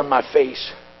running down my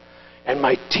face and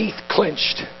my teeth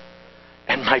clenched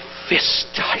and my fists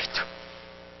tight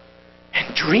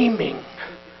and dreaming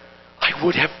I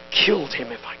would have killed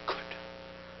him if I could.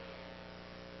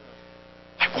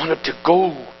 I wanted to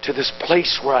go to this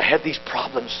place where I had these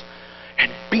problems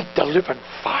and beat the living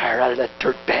fire out of that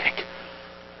dirt bag.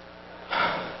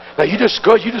 Now you just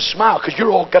smile because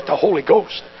you're all got the Holy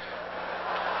Ghost.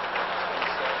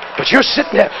 But you're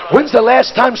sitting there. When's the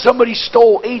last time somebody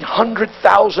stole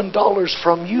 $800,000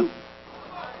 from you?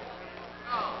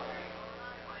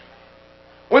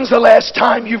 When's the last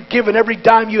time you've given every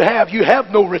dime you have? You have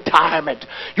no retirement.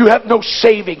 You have no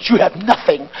savings. You have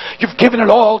nothing. You've given it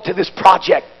all to this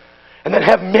project. And then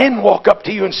have men walk up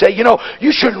to you and say, you know,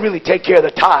 you shouldn't really take care of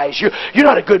the tithes. You're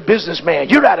not a good businessman.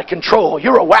 You're out of control.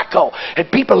 You're a wacko. And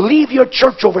people leave your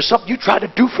church over something you try to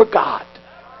do for God.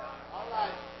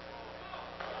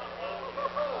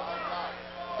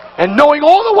 And knowing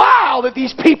all the while that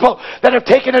these people that have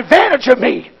taken advantage of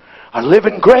me are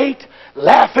living great,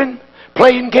 laughing,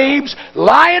 playing games,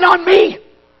 lying on me.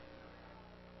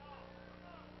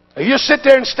 Now you sit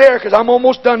there and stare because I'm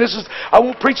almost done. I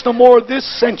won't preach no more this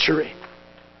century.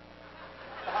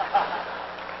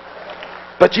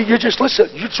 But you just listen.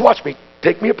 You just watch me.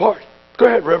 Take me apart. Go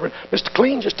ahead, Reverend. Mr.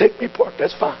 Clean, just take me apart.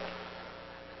 That's fine.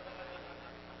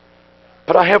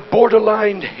 But I have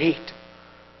borderline hate.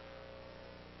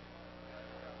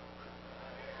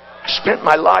 I spent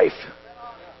my life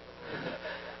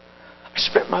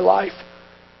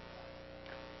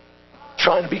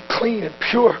trying to be clean and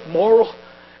pure, moral,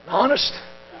 and honest.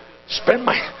 Spent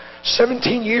my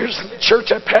 17 years in the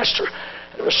church I pastor.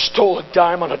 I never stole a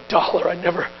dime on a dollar. I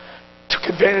never took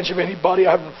advantage of anybody.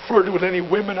 I haven't flirted with any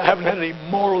women. I haven't had any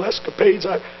moral escapades.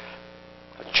 I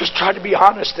just tried to be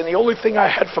honest, and the only thing I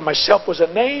had for myself was a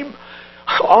name.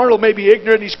 Arnold may be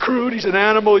ignorant, he's crude, he's an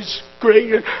animal, he's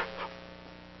great,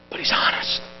 but he's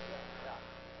honest.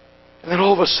 And then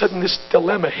all of a sudden this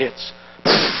dilemma hits.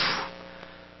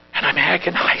 And I'm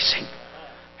agonizing.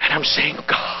 And I'm saying,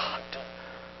 God,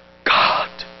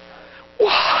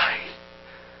 why?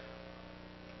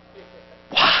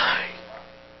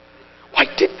 Why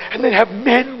didn't... And then have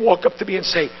men walk up to me and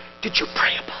say, did you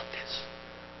pray about this?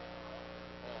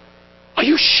 Are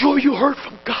you sure you heard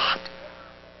from God?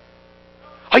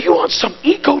 Are you on some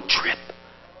ego trip?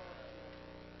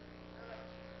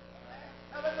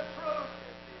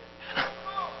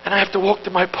 And I have to walk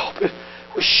to my pulpit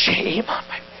with shame on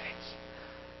my face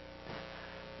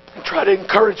and try to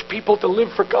encourage people to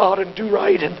live for God and do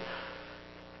right. And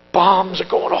bombs are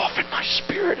going off in my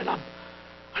spirit, and I'm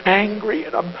angry,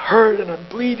 and I'm hurt, and I'm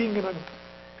bleeding, and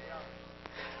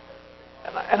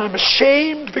I'm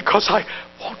ashamed because I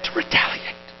want to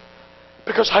retaliate,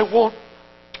 because I want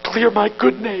to clear my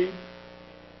good name.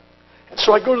 And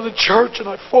so I go to the church and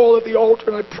I fall at the altar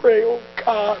and I pray, oh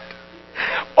God,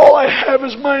 all I have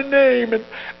is my name. And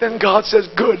then God says,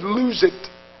 good, lose it.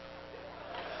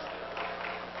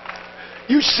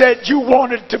 You said you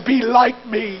wanted to be like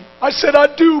me. I said,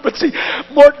 I do. But see,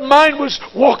 mine was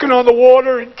walking on the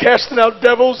water and casting out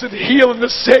devils and healing the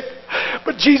sick.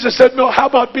 But Jesus said, no, how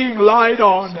about being lied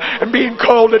on and being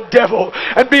called a devil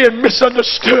and being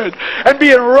misunderstood and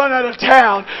being run out of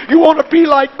town? You want to be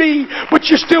like me, but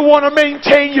you still want to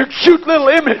maintain your cute little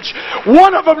image.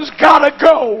 One of them's got to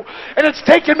go. And it's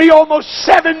taken me almost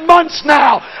 7 months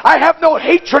now. I have no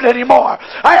hatred anymore.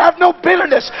 I have no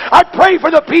bitterness. I pray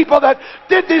for the people that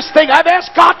did this thing. I've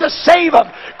asked God to save them.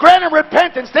 Grant them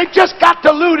repentance. They've just got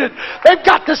deluded. They've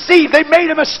got deceived. They've made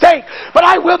a mistake. But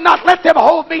I will not let them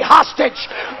hold me hostage.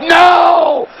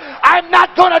 No! I'm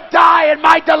not going to die in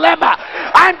my dilemma.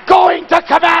 I'm going to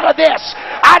come out of this.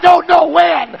 I don't know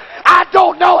when. I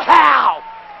don't know how.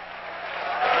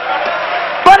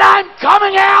 But I'm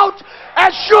coming out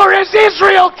as sure as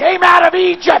Israel came out of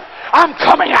Egypt. I'm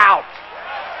coming out.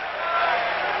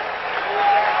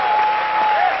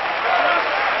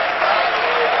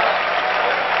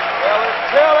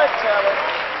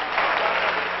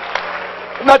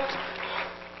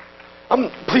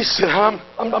 Please sit down.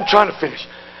 I'm trying to finish.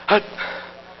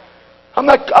 I'm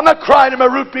not crying in my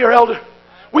root beer, elder.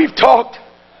 We've talked.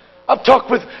 I've talked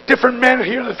with different men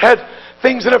here that have had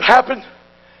things that have happened.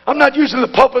 I'm not using the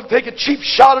pulpit to take a cheap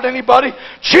shot at anybody.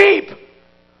 Cheap!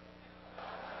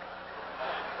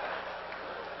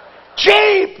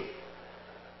 Cheap!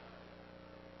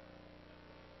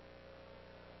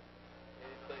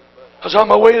 I was on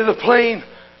my way to the plane.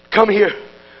 Come here.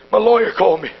 My lawyer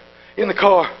called me in the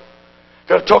car.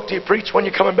 Got to talk to you, preach. When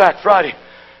you coming back? Friday.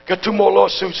 Got 2 more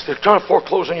lawsuits. They're trying to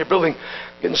foreclose on your building.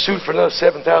 Getting sued for another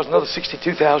 $7,000, another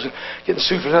 $62,000. Getting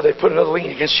sued for another. They put another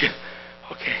lien against you.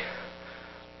 Okay.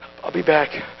 I'll be back.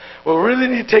 Well, we really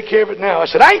need to take care of it now. I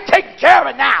said, I ain't taking care of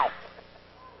it now.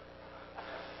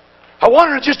 I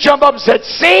wanted to just jump up and said,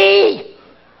 see?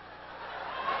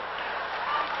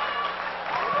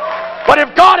 But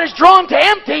if God is drawn to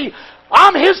empty,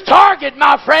 I'm His target,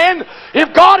 my friend.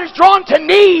 If God is drawn to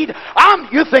need,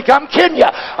 you think I'm kidding you.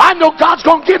 I know God's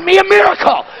going to give me a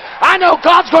miracle. I know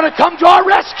God's going to come to our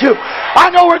rescue. I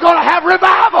know we're going to have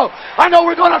revival. I know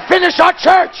we're going to finish our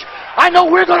church. I know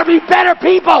we're going to be better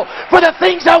people for the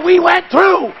things that we went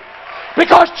through.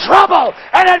 Because trouble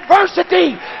and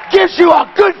adversity gives you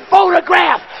a good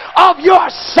photograph of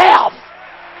yourself.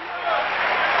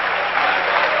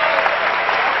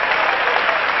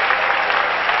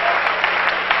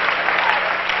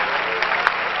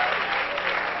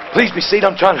 Please be seated.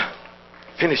 I'm trying to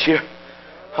finish here.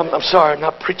 I'm sorry, I'm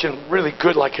not preaching really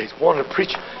good like I wanted to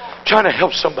preach. I'm trying to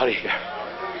help somebody here.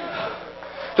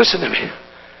 Listen to me.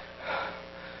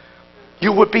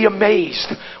 You would be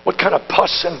amazed what kind of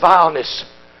pus and vileness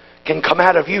can come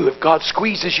out of you if God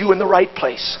squeezes you in the right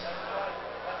place.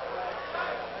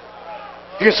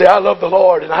 You can say, I love the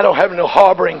Lord and I don't have no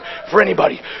harboring for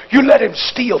anybody. You let Him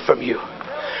steal from you.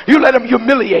 You let Him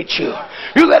humiliate you.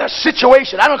 You let a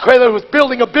situation, I don't care whether it was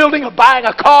building a building or buying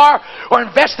a car or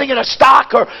investing in a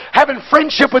stock or having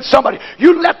friendship with somebody.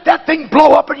 You let that thing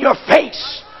blow up in your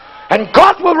face. And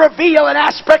God will reveal an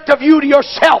aspect of you to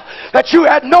yourself that you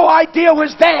had no idea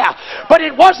was there. But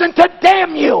it wasn't to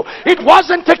damn you. It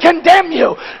wasn't to condemn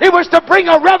you. It was to bring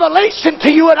a revelation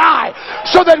to you and I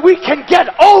so that we can get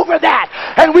over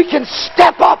that and we can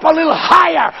step up a little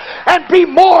higher and be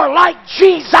more like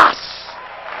Jesus.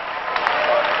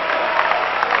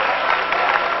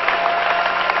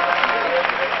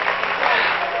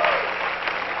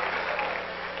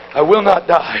 I will not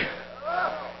die.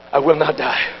 I will not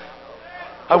die.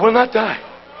 I will not die.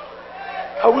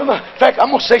 I will not. In fact, I'm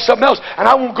going to say something else, and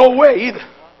I won't go away either.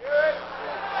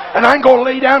 And I ain't going to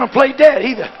lay down and play dead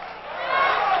either.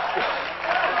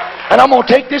 And I'm going to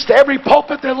take this to every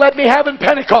pulpit that let me have in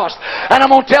Pentecost. And I'm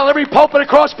going to tell every pulpit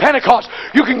across Pentecost,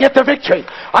 you can get the victory.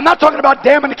 I'm not talking about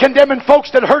damning and condemning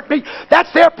folks that hurt me. That's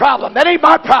their problem. That ain't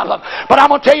my problem. But I'm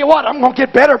going to tell you what, I'm going to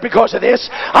get better because of this.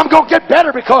 I'm going to get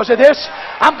better because of this.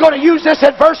 I'm going to use this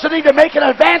adversity to make an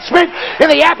advancement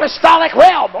in the apostolic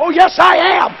realm. Oh, yes, I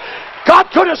am. God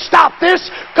could have stopped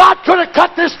this. God could have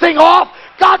cut this thing off.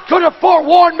 God could have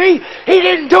forewarned me. He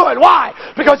didn't do it. Why?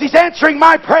 Because He's answering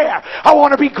my prayer. I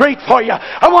want to be great for you.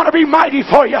 I want to be mighty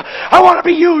for you. I want to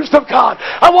be used of God.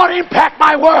 I want to impact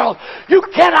my world. You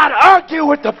cannot argue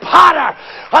with the potter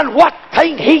on what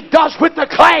thing he does with the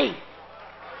clay.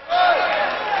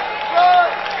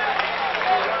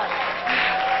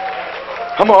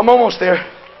 I'm almost there.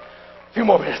 A few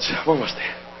more minutes. I'm almost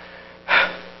there.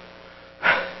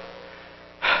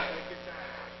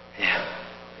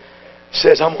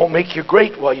 Says, I'm going to make you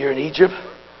great while you're in Egypt.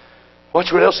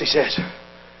 Watch what else he says.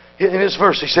 In this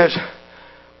verse, he says,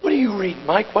 what are you reading,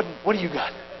 Mike? What do you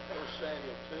got?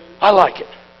 I like it.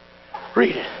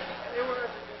 Read it.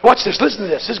 Watch this. Listen to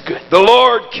this. This is good. The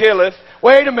Lord killeth.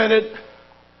 Wait a minute.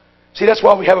 See, that's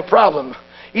why we have a problem.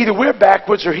 Either we're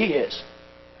backwards or He is.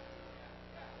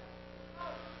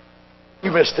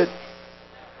 You missed it.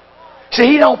 See,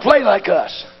 He don't play like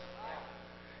us.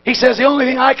 He says the only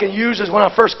thing I can use is when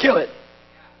I first kill it.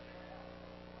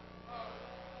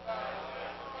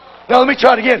 Now let me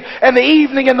try it again. And the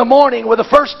evening and the morning were the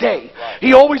first day.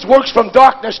 He always works from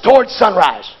darkness towards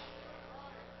sunrise.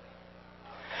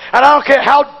 And I don't care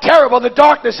how terrible the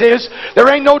darkness is, there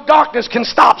ain't no darkness can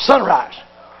stop sunrise.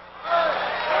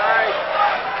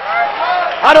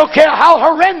 I don't care how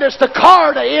horrendous the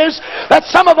corridor is that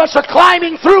some of us are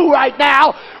climbing through right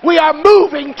now, we are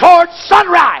moving towards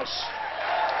sunrise.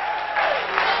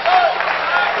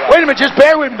 Wait a minute, just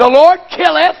bear with me. The Lord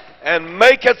killeth and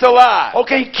maketh alive.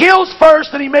 Okay, He kills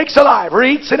first and He makes alive.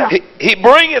 Read, sit down. He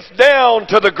bringeth down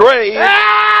to the grave.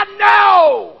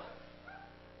 No!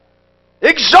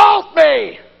 Exalt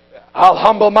me. I'll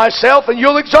humble myself and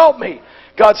you'll exalt me.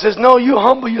 God says, no, you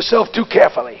humble yourself too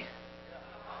carefully.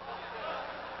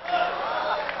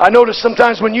 I notice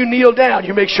sometimes when you kneel down,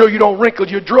 you make sure you don't wrinkle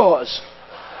your drawers.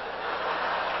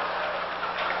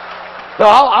 No,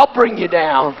 I'll bring you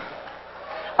down.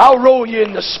 I'll roll you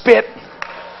in the spit.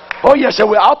 Oh, yes, I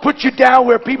will. I'll put you down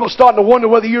where people are starting to wonder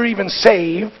whether you're even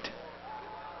saved.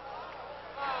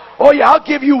 Oh, yeah, I'll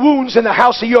give you wounds in the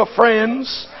house of your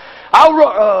friends.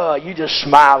 You're just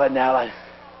smiling now.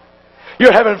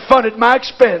 You're having fun at my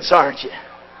expense, aren't you?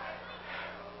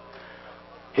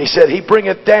 He said, He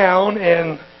bringeth down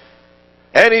and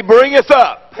He bringeth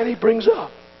up. And He brings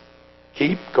up.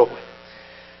 Keep going.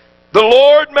 The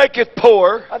Lord maketh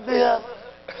poor.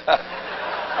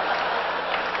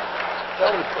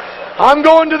 I'm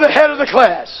going to the head of the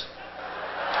class.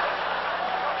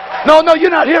 No,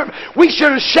 you're not hearing me. We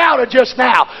should have shouted just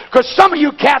now, because some of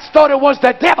you cats thought it was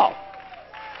the devil.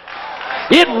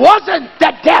 It wasn't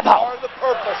the devil.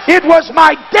 It was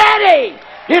my daddy.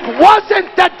 It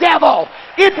wasn't the devil.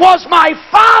 It was my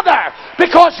Father,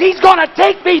 because He's going to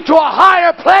take me to a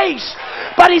higher place,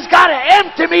 but He's got to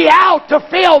empty me out to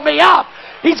fill me up.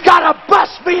 He's got to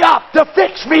bust me up to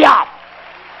fix me up.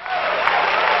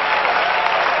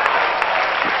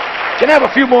 Can I have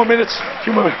a few more minutes?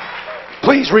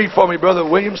 Please read for me, Brother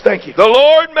Williams. Thank you. The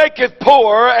Lord maketh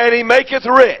poor and He maketh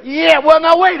rich. Yeah, well,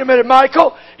 now wait a minute,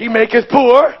 Michael. He maketh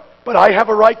poor, but I have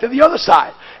a right to the other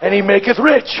side. And He maketh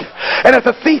rich. And if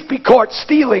the thief be caught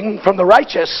stealing from the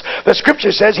righteous, the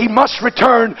Scripture says he must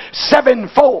return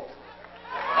sevenfold.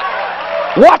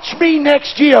 Watch me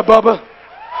next year, Bubba.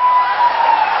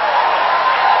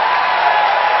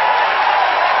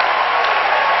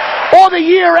 or the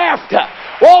year after.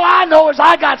 All I know is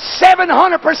I got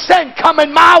 700%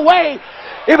 coming my way.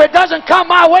 If it doesn't come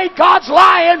my way, God's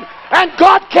lying, and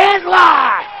God can't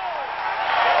lie.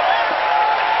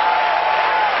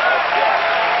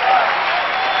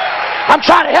 I'm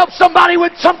trying to help somebody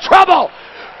with some trouble.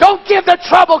 Don't give the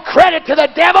trouble credit to the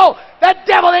devil. The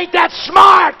devil ain't that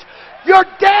smart. Your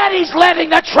daddy's letting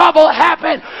the trouble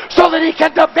happen so that he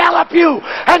can develop you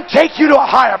and take you to a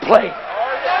higher plane.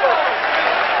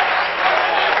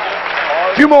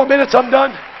 A few more minutes, I'm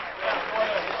done.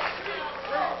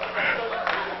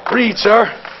 Read, sir.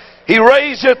 He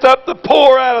raiseth up the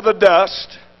poor out of the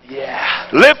dust. Yeah.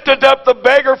 Lifted up the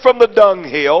beggar from the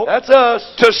dunghill. That's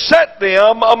us. To set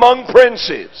them among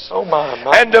princes. Oh, my.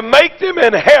 And to make them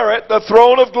inherit the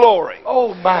throne of glory.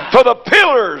 Oh, my. For the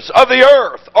pillars of the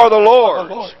earth are the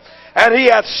Lord's. And he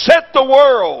hath set the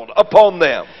world upon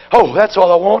them. Oh, that's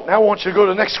all I want. Now I want you to go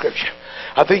to the next scripture.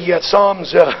 I think you got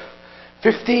Psalms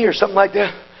 50 or something like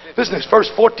that. Listen to this, verse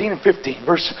 14 and 15.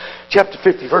 Chapter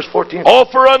 50, verse 14.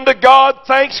 Offer unto God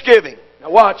thanksgiving.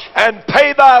 Now watch. And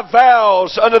pay thy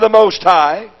vows unto the Most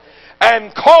High.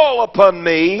 And call upon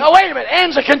me. Now wait a minute.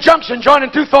 And's a conjunction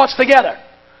joining two thoughts together.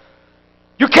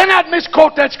 You cannot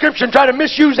misquote that scripture and try to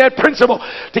misuse that principle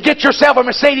to get yourself a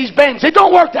Mercedes-Benz. It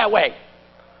don't work that way.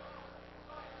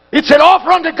 It said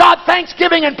offer unto God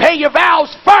thanksgiving and pay your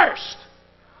vows first.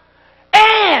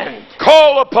 And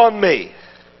call upon me.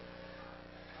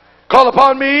 Call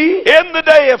upon me in the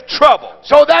day of trouble.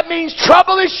 So that means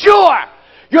trouble is sure.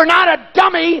 You're not a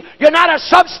dummy. You're not a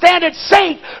substandard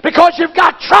saint because you've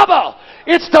got trouble.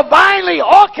 It's divinely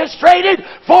orchestrated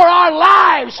for our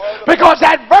lives because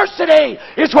adversity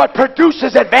is what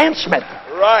produces advancement.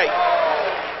 Right.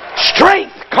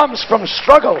 Strength comes from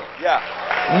struggle.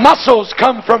 Yeah. Muscles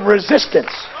come from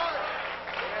resistance.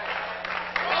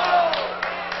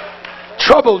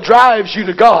 Trouble drives you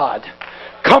to God.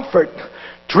 Comfort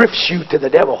drifts you to the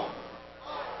devil.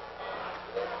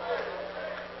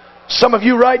 Some of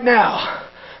you right now,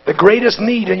 the greatest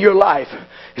need in your life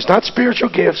is not spiritual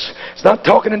gifts. It's not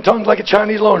talking in tongues like a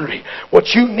Chinese laundry.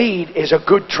 What you need is a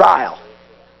good trial.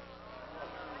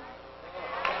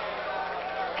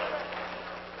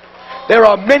 There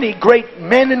are many great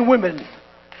men and women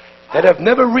that have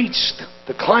never reached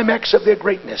the climax of their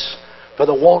greatness for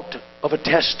the want of a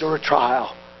test or a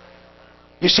trial.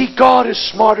 You see, God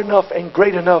is smart enough and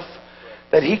great enough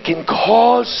that He can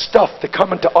cause stuff to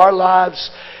come into our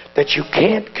lives that you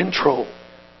can't control.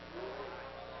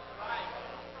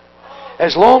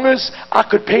 As long as I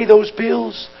could pay those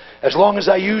bills, as long as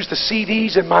I used the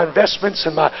CDs and my investments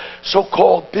and my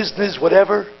so-called business,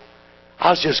 whatever,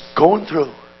 I was just going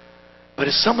through. But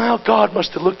somehow God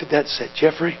must have looked at that and said,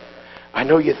 Jeffrey, I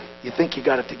know you think you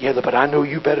got it together, but I know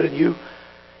you better than you.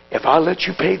 If I let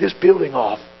you pay this building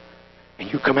off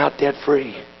and you come out debt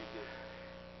free,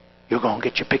 you're going to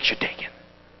get your picture taken.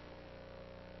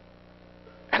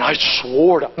 And I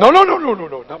swore to... No,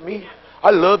 not me. I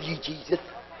love you, Jesus.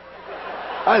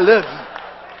 I love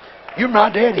you. You're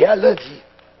my daddy. I love you.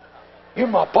 You're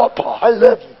my papa. I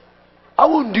love you. I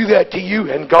wouldn't do that to you.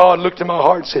 And God looked in my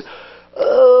heart and said,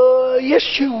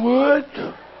 yes you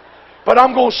would. But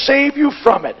I'm going to save you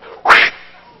from it.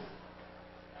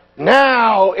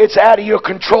 Now it's out of your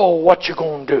control what you're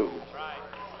going to do.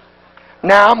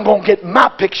 Now I'm going to get my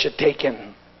picture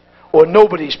taken or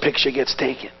nobody's picture gets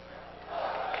taken.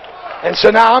 And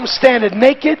so now I'm standing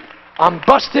naked. I'm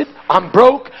busted. I'm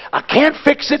broke. I can't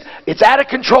fix it. It's out of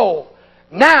control.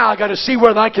 Now I got to see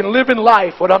whether I can live in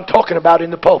life what I'm talking about in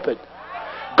the pulpit.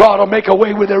 God will make a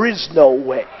way where there is no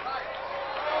way.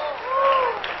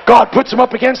 God puts them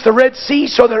up against the Red Sea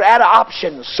so they're out of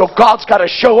options. So God's got to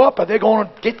show up or they're going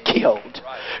to get killed.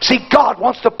 See, God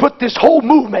wants to put this whole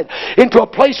movement into a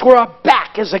place where our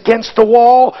back is against the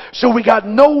wall so we got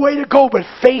no way to go but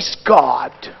face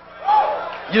God.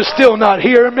 You're still not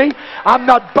hearing me? I'm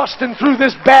not busting through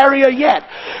this barrier yet.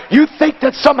 You think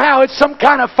that somehow it's some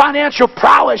kind of financial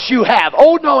prowess you have.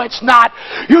 Oh, no, it's not.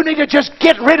 You need to just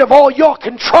get rid of all your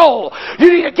control.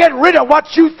 You need to get rid of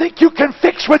what you think you can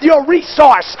fix with your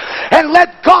resource and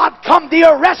let God come to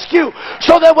your rescue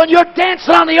so that when you're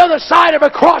dancing on the other side of a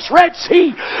cross Red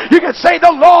Sea, you can say, the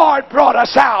Lord brought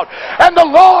us out and the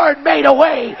Lord made a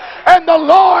way and the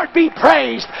Lord be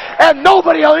praised and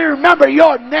nobody will even remember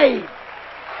your name.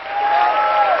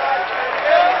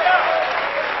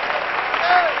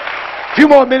 A few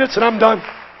more minutes and I'm done.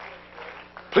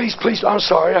 Please, I'm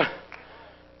sorry.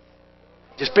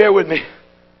 Just bear with me.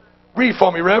 Read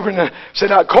for me, Reverend. Said,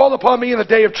 call upon me in the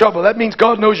day of trouble. That means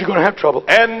God knows you're going to have trouble.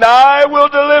 And I will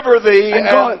deliver thee.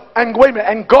 And wait a minute.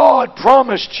 And God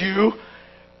promised you,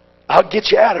 I'll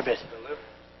get you out of it.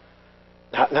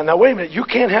 Now, Now, wait a minute. You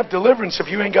can't have deliverance if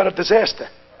you ain't got a disaster.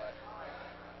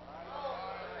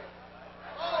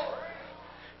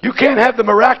 You can't have the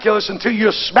miraculous until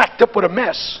you're smacked up with a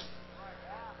mess.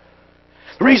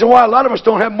 The reason why a lot of us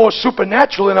don't have more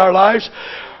supernatural in our lives,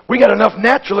 we got enough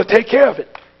natural to take care of it.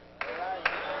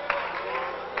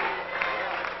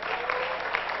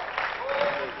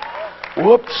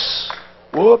 Whoops.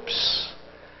 Whoops.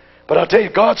 But I'll tell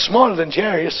you, God's smarter than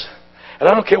Jairus. And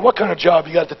I don't care what kind of job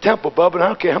you got at the temple, bub, and I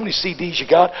don't care how many CDs you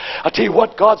got. I'll tell you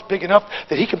what, God's big enough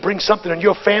that He can bring something in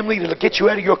your family that'll get you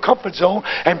out of your comfort zone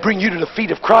and bring you to the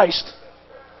feet of Christ.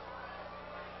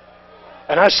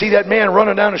 And I see that man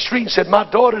running down the street and said, my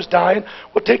daughter's dying.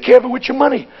 Well, take care of it with your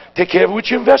money. Take care of it with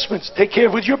your investments. Take care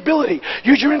of it with your ability.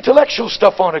 Use your intellectual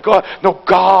stuff on it.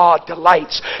 God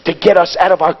delights to get us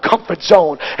out of our comfort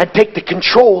zone and take the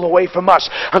control away from us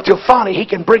until finally He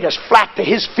can bring us flat to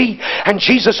His feet. And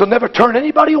Jesus will never turn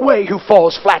anybody away who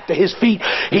falls flat to His feet.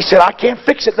 He said, I can't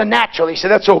fix it in the natural. He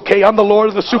said, that's okay. I'm the Lord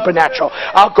of the supernatural.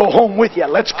 I'll go home with you.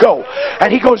 Let's go.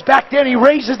 And He goes back there and He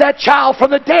raises that child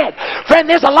from the dead. Friend,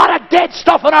 there's a lot of dead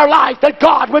stuff in our life that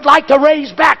God would like to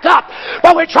raise back up,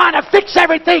 but we're trying to fix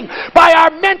everything by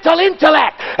our mental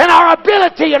intellect and our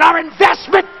ability and our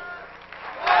investment.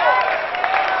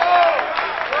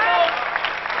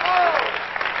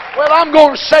 Well, I'm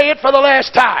going to say it for the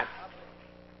last time.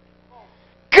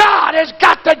 God has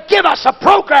got to give us a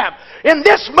program in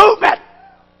this movement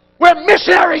where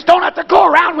missionaries don't have to go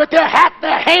around with their hat in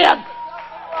their hand.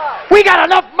 We got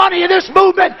enough money in this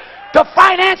movement to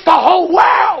finance the whole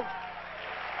world.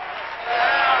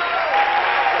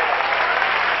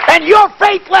 And your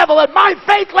faith level and my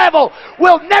faith level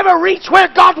will never reach where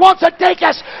God wants to take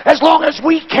us as long as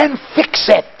we can fix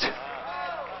it.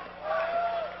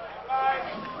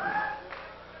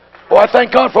 Oh, I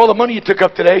thank God for all the money you took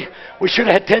up today. We should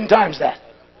have had 10 times that.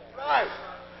 I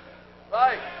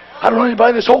don't know anybody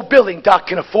in this whole building, Doc,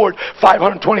 can afford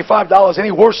 $525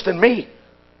 any worse than me.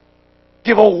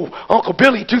 Give old Uncle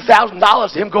Billy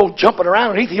 $2,000 to him go jumping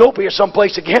around in Ethiopia or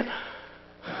someplace again.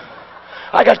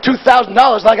 I got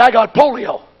 $2,000 like I got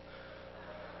polio.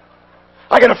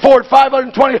 I can afford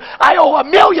 $520. I owe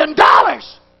 $1 million.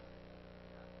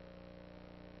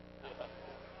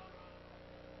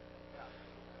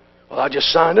 Well, I just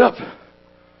signed up.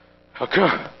 How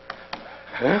come?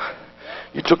 Yeah?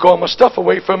 You took all my stuff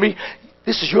away from me.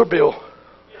 This is your bill.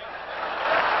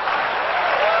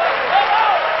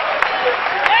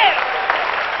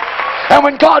 And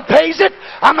when God pays it,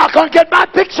 I'm not going to get my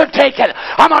picture taken.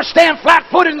 I'm going to stand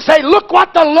flat-footed and say, look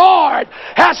what the Lord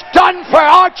has done for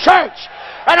our church.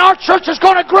 And our church is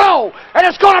going to grow. And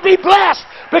it's going to be blessed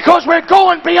because we're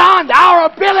going beyond our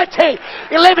ability,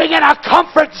 living in a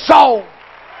comfort zone.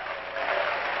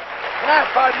 Can I have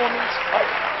 5 more minutes?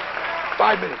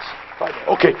 5 minutes. 5 minutes.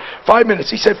 Okay, 5 minutes.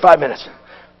 He said 5 minutes.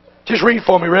 Just read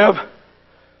for me, Rev.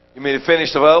 You mean to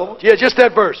finish the Bible? Yeah, just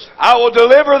that verse. I will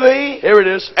deliver thee. Here it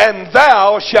is. And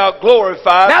thou shalt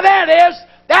glorify. Now there it is.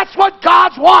 That's what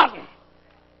God's wanting.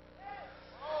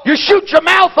 You shoot your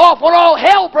mouth off when all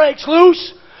hell breaks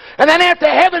loose, and then after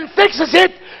heaven fixes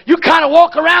it, you kind of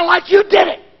walk around like you did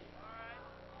it.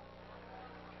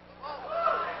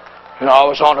 And I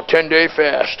was on a 10-day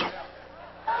fast.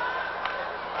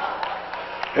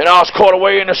 And I was caught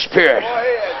away in the Spirit.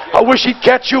 I wish He'd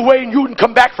catch you away and you wouldn't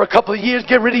come back for a couple of years,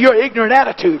 get rid of your ignorant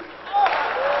attitude.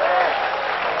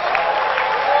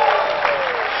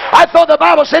 I thought the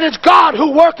Bible said it's God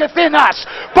who worketh in us,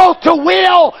 both to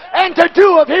will and to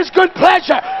do of His good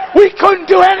pleasure. We couldn't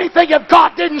do anything if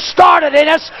God didn't start it in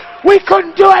us. We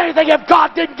couldn't do anything if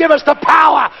God didn't give us the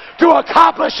power to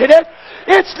accomplish it.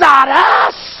 It's not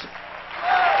us.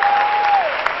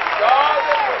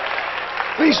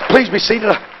 Please be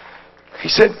seated. He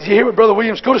said, you hear what Brother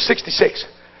Williams, go to 66.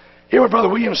 Hear what Brother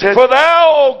Williams said. For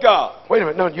thou, O God. Wait a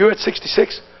minute, no, you're at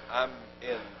 66? I'm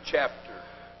in chapter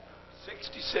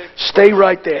 66. Stay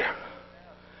right there.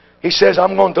 He says,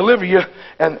 I'm going to deliver you.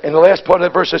 And in the last part of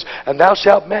that verse says, and thou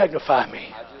shalt magnify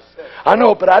me. I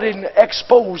know, but I didn't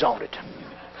expose on it.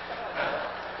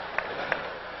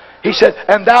 He said,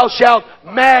 and thou shalt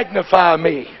magnify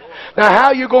me. Now, how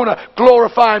are you going to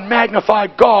glorify and magnify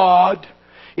God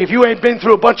if you ain't been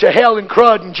through a bunch of hell and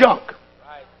crud and junk?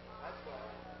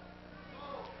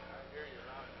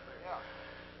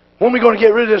 When are we going to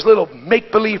get rid of this little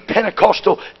make-believe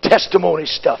Pentecostal testimony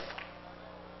stuff?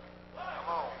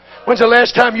 When's the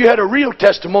last time you had a real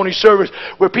testimony service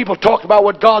where people talked about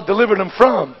what God delivered them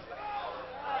from?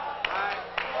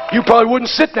 You probably wouldn't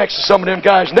sit next to some of them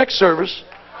guys next service.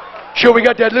 Sure, we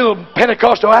got that little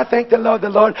Pentecostal, I thank the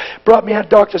Lord brought me out of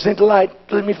darkness into light,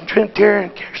 delivered me from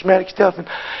Trinitarian, charismatic stuff,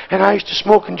 and I used to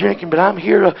smoke and drink, but I'm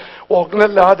here to walk.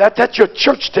 That's your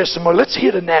church testimony. Let's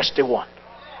hear the nasty one.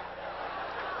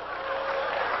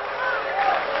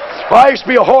 Well, I used to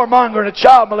be a whoremonger and a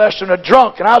child molester and a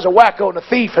drunk, and I was a wacko and a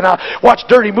thief, and I watched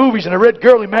dirty movies and I read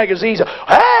girly magazines.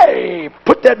 Hey,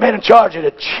 put that man in charge of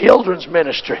the children's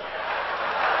ministry.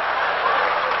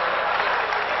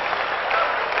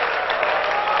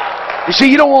 You see,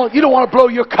 you don't want to blow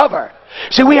your cover.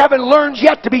 See, we haven't learned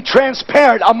yet to be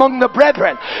transparent among the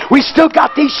brethren. We still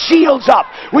got these shields up.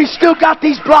 We still got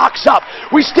these blocks up.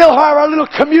 We still have our little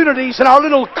communities and our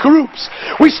little groups.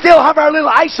 We still have our little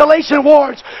isolation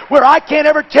wards where I can't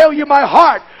ever tell you my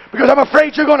heart because I'm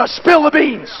afraid you're going to spill the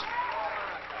beans.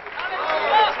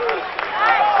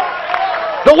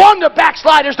 No wonder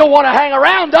backsliders don't want to hang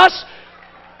around us.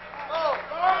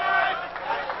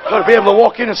 Got to be able to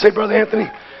walk in and say, Brother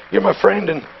Anthony, you're my friend,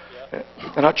 and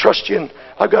I trust you, and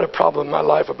I've got a problem in my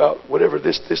life about whatever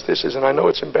this is, and I know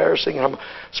it's embarrassing, and I'm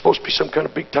supposed to be some kind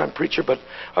of big-time preacher, but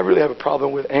I really have a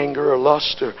problem with anger or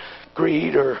lust or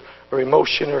greed or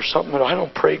emotion or something, and I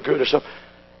don't pray good or something.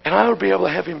 And I would be able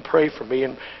to have him pray for me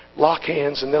and lock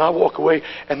hands, and then I walk away,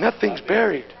 and that thing's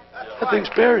buried. That thing's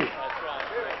buried.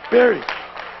 Buried.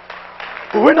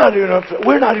 But we're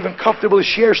not even comfortable to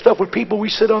share stuff with people we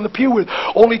sit on the pew with,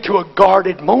 only to a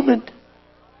guarded moment.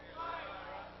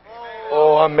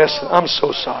 Oh, I'm messing. I'm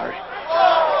so sorry.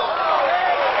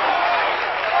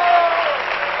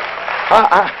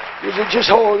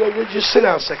 Just sit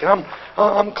down a second.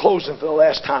 I'm closing for the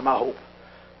last time, I hope.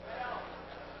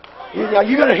 You're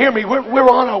going to hear me. We're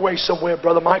on our way somewhere,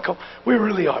 Brother Michael. We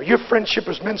really are. Your friendship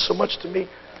has meant so much to me.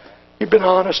 You've been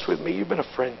honest with me. You've been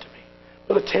a friend to me.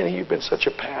 Brother Tanny, you've been such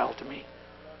a pal to me.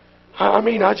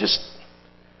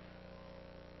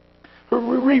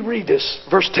 Reread this.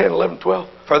 Verse 10, 11, 12.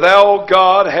 For thou, O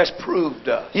God, hast proved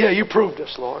us. Yeah, you proved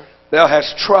us, Lord. Thou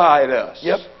hast tried us.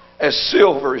 Yep. As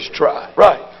silver is tried.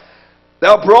 Right.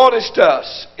 Thou broughtest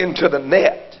us into the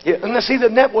net. Yeah, and see, the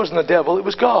net wasn't the devil, it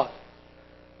was God.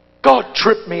 God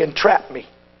tripped me and trapped me.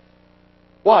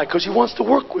 Why? Because He wants to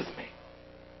work with me.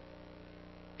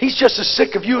 He's just as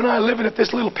sick of you and I living at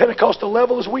this little Pentecostal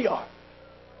level as we are.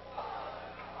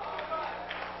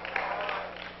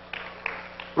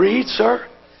 Read, sir.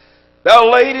 Thou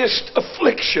laidest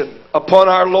affliction upon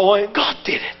our loins. God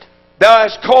did it. Thou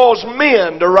hast caused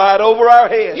men to ride over our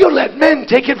heads. You let men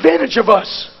take advantage of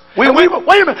us. Wait a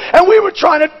minute. And we were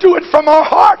trying to do it from our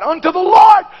heart unto the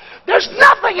Lord. There's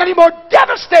nothing any more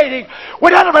devastating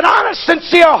when out of an honest,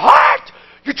 sincere heart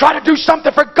you try to do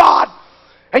something for God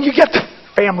and you get the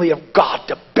family of God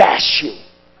to bash you.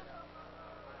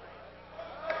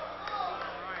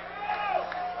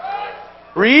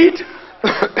 Read.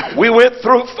 We went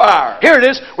through fire. Here it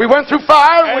is. We went through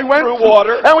fire, and we went through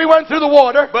water. And we went through the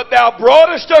water. But thou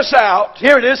broughtest us out.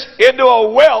 Here it is. Into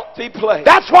a wealthy place.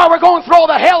 That's why we're going through all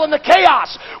the hell and the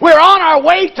chaos. We're on our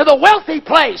way to the wealthy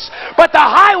place. But the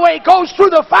highway goes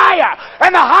through the fire.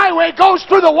 And the highway goes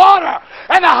through the water.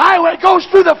 And the highway goes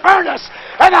through the furnace.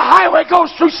 And the highway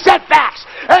goes through setbacks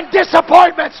and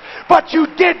disappointments. But you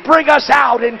did bring us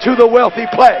out into the wealthy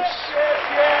place.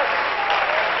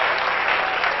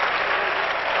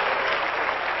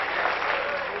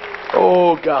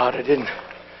 Oh, God, I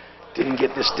didn't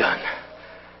get this done.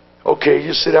 Okay,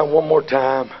 you sit down one more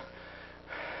time.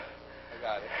 I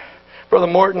got it. Brother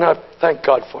Morton, I thank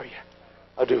God for you.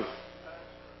 I do.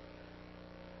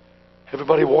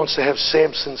 Everybody wants to have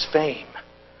Samson's fame.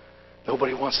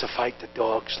 Nobody wants to fight the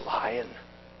dog's lion.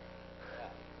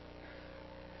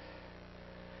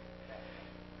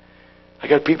 I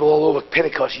got people all over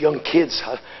Pentecost, young kids.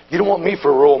 You don't want me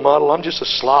for a role model. I'm just a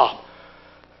slob.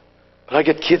 But I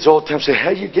get kids all the time saying,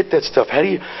 how do you get that stuff? How do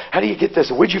you get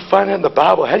this? Where'd you find that in the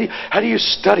Bible? How do you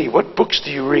study? What books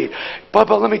do you read? But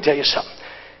let me tell you something.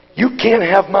 You can't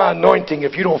have my anointing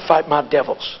if you don't fight my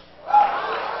devils.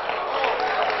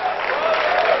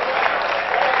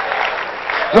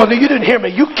 No, you didn't hear me.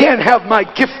 You can't have my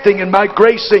gifting and my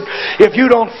gracing if you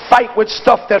don't fight with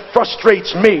stuff that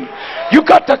frustrates me. You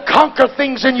got to conquer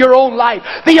things in your own life.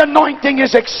 The anointing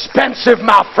is expensive,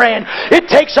 my friend. It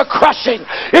takes a crushing.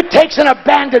 It takes an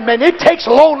abandonment. It takes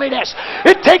loneliness.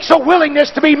 It takes a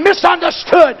willingness to be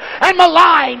misunderstood and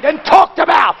maligned and talked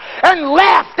about and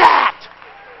laughed at.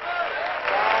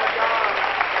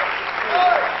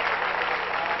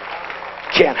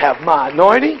 Can't have my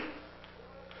anointing.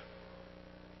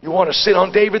 You want to sit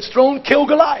on David's throne? Kill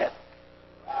Goliath.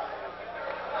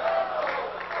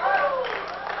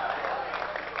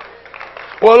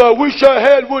 Well, I wish I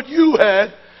had what you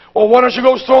had. Well, why don't you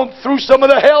go through some of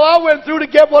the hell I went through to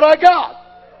get what I got?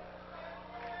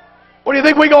 What do you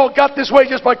think we all got this way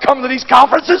just by coming to these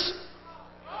conferences?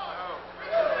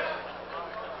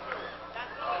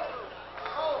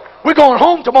 We're going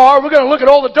home tomorrow. We're going to look at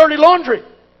all the dirty laundry.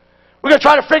 We're going to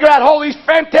try to figure out how all these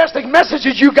fantastic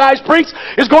messages you guys preach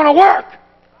is going to work.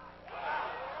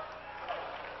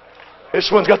 This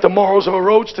one's got the morals of a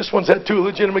roach. This one's had 2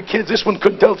 legitimate kids. This one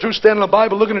couldn't tell the truth standing in the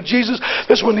Bible looking at Jesus.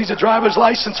 This one needs a driver's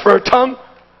license for her tongue.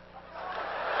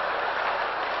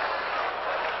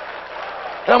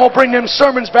 And I'm going to bring them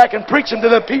sermons back and preach them to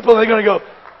the people. They're going to go,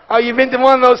 oh, you've been to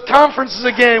one of those conferences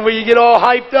again where you get all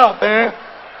hyped up, eh?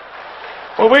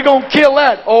 Well, we're going to kill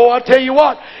that. Oh, I'll tell you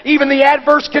what. Even the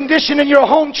adverse condition in your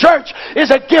home church is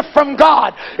a gift from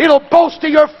God. It'll bolster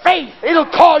your faith.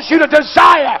 It'll cause you to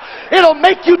desire. It'll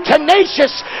make you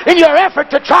tenacious in your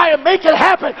effort to try and make it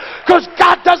happen. Because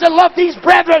God doesn't love these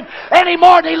brethren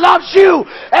anymore than He loves you.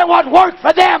 And what worked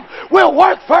for them will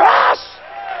work for us.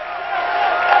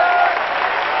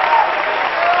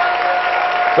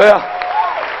 Well,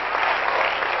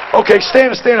 okay,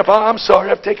 stand up. I'm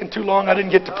sorry. I've taken too long. I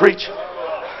didn't get to preach.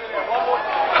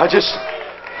 Let's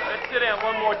sit down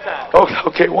one more time.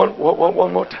 Okay, one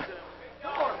more time.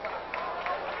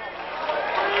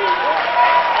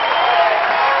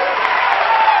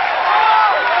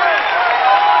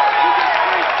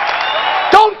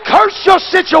 Don't curse your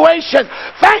situation.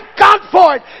 Thank God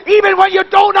for it. Even when you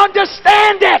don't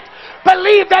understand it.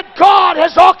 Believe that God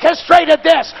has orchestrated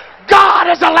this. God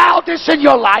has allowed this in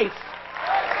your life.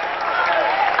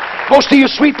 Most of you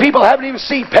sweet people haven't even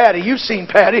seen Patty. You've seen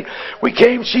Patty. We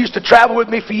came. She used to travel with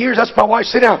me for years. That's my wife.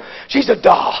 Sit down. She's a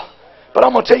doll. But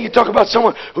I'm going to tell you, talk about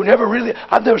someone who never really...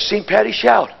 I've never seen Patty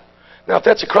shout. Now, if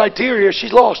that's a criteria,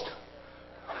 she's lost.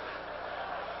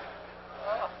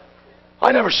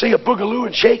 I never see her boogaloo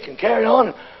and shake and carry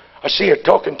on. I see her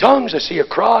talk in tongues. I see her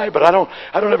cry. But I don't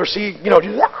ever see, do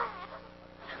that.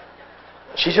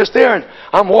 She's just there, and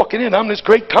I'm walking in. I'm this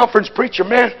great conference preacher,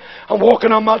 man. I'm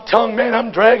walking on my tongue, man. I'm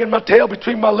dragging my tail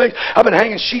between my legs. I've been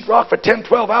hanging sheetrock for 10,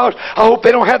 12 hours. I hope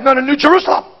they don't have none in New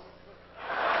Jerusalem.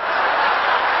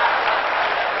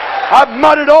 I've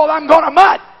mudded all I'm going to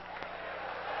mud.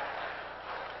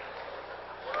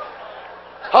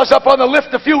 I was up on the lift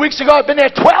a few weeks ago. I've been there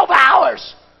 12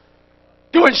 hours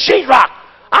doing sheetrock.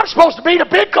 I'm supposed to be the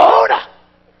big kahuna.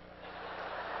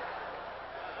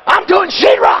 I'm doing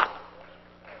sheetrock.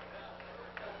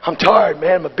 I'm tired,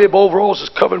 man. My bib overalls is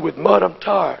covered with mud. I'm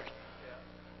tired.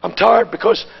 I'm tired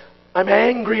because I'm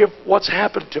angry of what's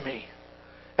happened to me.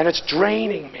 And it's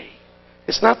draining me.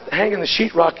 It's not hanging the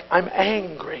sheetrock. I'm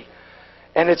angry.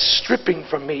 And it's stripping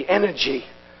from me energy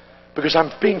because I'm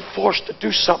being forced to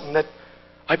do something that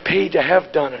I paid to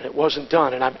have done and it wasn't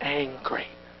done. And I'm angry.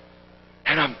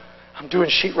 And I'm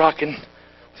doing sheetrock and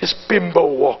this bimbo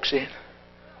walks in.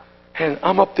 And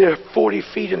I'm up there 40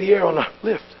 feet in the air on a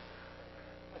lift.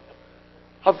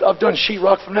 I've done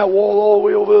sheetrock from that wall all the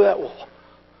way over to that wall.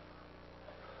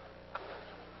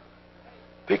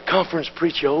 Big conference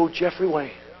preacher, old Jeffrey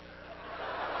Wayne.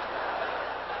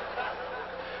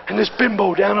 And this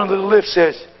bimbo down under the lift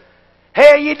says, "Hey,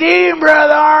 how you doing,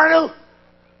 Brother Arnold?"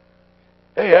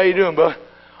 "Hey, how you doing, bud?"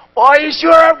 "Oh, you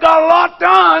sure have got a lot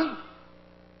done."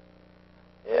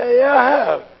 Yeah, I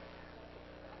have."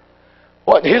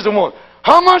 What? Here's the one.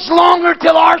 "How much longer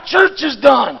till our church is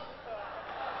done?"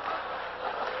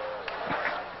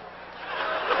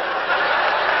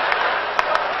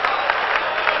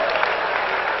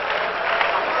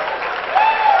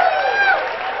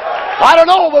 "I don't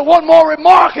know, but one more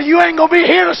remark and you ain't going to be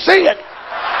here to see it."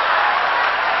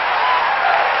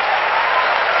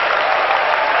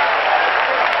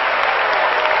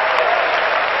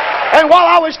 And while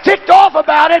I was ticked off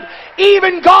about it,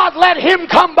 even God let him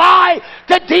come by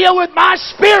to deal with my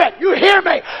spirit. You hear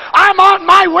me? I'm on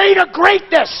my way to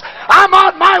greatness. I'm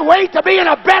on my way to being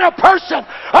a better person,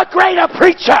 a greater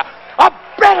preacher, a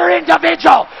better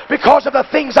individual because of the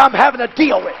things I'm having to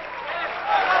deal with.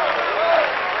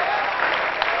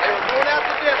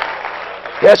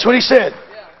 That's what he said.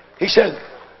 He said,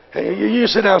 "Hey, you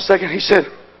sit down a second." He said,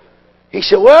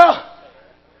 "Well,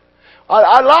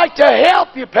 I'd like to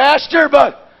help you, Pastor,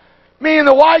 but me and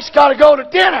the wife's got to go to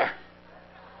dinner."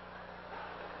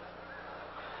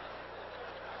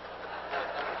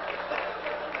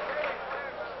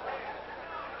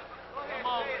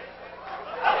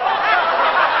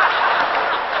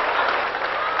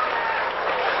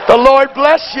 The Lord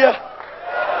bless you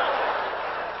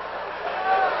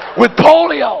with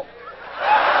polio.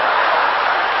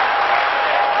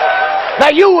 Now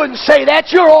you wouldn't say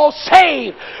that. You're all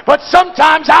saved. But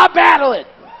sometimes I battle it.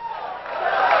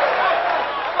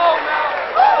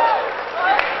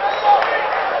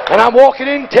 And I'm walking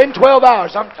in 10, 12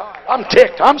 hours. I'm tired. I'm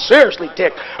ticked. I'm seriously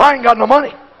ticked. I ain't got no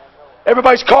money.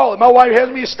 Everybody's calling. My wife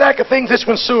hands me a stack of things. This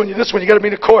one's suing you. This one, you got to be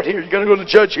in the court here. You got to go to the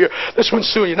judge here. This one's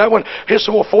suing you. That one, here's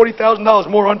some more $40,000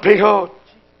 more unpaid. Oh,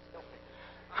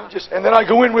 and then I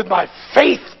go in with my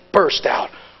faith burst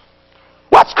out.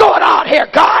 What's going on here,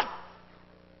 God?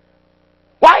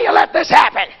 Why you let this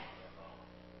happen?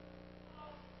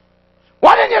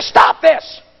 Why didn't you stop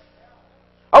this?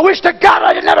 I wish to God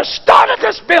I had never started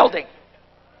this building.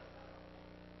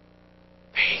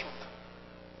 Faith.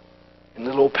 And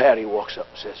little old Patty walks up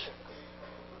and says,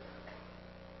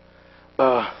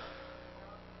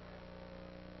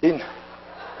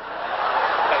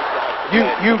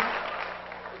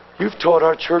 you've taught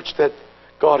our church that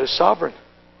God is sovereign.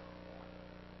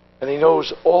 And He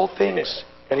knows all things.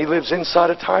 And He lives inside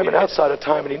of time and outside of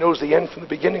time. And He knows the end from the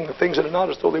beginning, the things that are not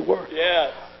as though they were.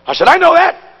 Yeah. I said, I know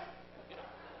that.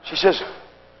 She says,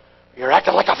 you're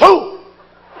acting like a fool.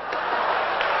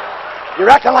 You're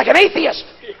acting like an atheist.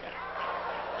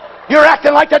 You're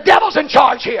acting like the devil's in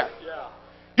charge here.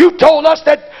 You told us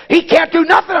that he can't do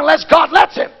nothing unless God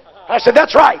lets him. I said,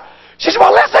 that's right. She said,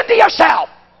 well, listen to yourself.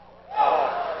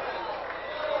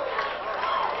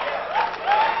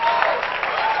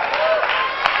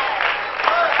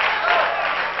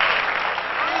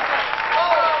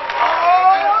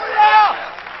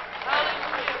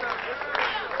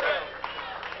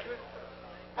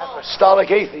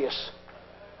 Apostolic atheists.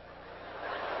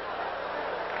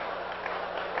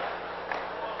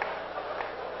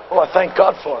 Oh, I thank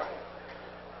God for her.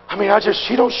 I mean,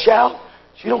 she don't shout.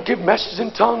 She don't give messages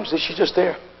in tongues. She's just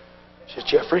there. She says,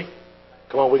 Jeffrey,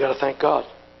 come on, we got to thank God.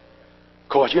 Of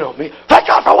course, you know me. Thank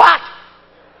God for what?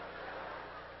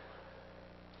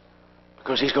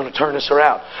 Because He's going to turn this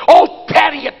around. Oh,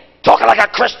 Patty, you're talking like a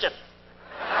Christian.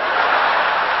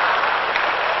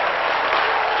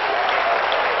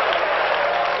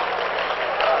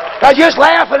 Now just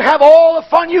laugh and have all the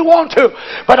fun you want to.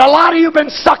 But a lot of you have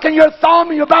been sucking your thumb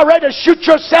and you're about ready to shoot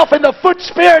yourself in the foot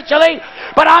spiritually.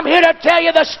 But I'm here to tell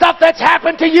you the stuff that's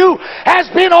happened to you has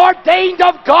been ordained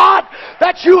of God,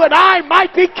 that you and I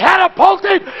might be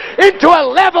catapulted into a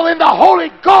level in the Holy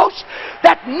Ghost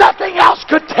that nothing else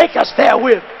could take us there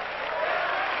with.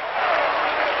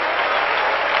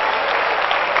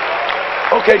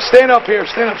 Okay, stand up here.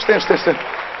 Stand up, stand.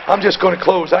 I'm just going to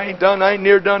close. I ain't done. I ain't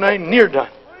near done. I ain't near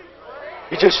done.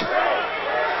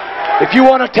 If you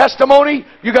want a testimony,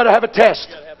 you got to have a test.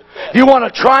 If you want a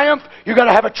triumph, you got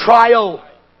to have a trial.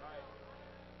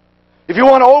 If you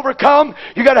want to overcome,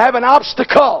 you got to have an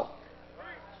obstacle.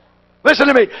 Listen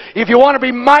to me. If you want to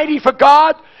be mighty for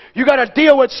God, you got to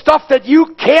deal with stuff that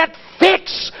you can't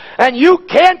fix and you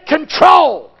can't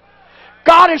control.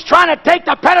 God is trying to take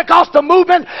the Pentecostal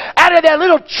movement out of their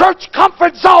little church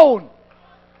comfort zone.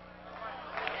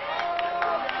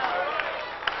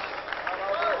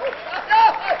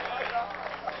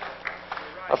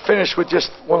 I'll finish with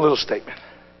just one little statement.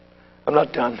 I'm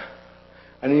not done.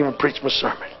 I didn't even preach my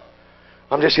sermon.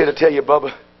 I'm just here to tell you,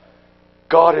 Bubba,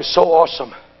 God is so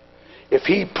awesome. If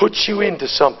He puts you into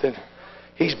something,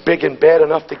 He's big and bad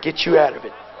enough to get you out of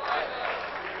it.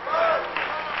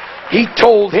 He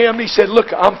told him, He said,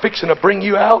 look, I'm fixing to bring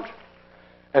you out.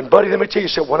 And buddy, let me tell you,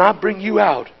 He said, when I bring you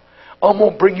out, I'm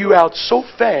going to bring you out so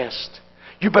fast,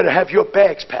 you better have your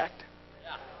bags packed.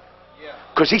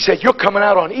 Because He said, you're coming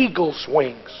out on eagle's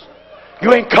wings.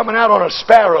 You ain't coming out on a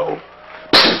sparrow.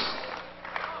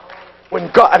 When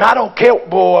God, and I don't care,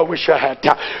 boy, I wish I had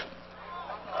time.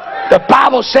 The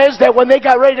Bible says that when they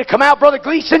got ready to come out, Brother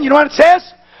Gleason, you know what it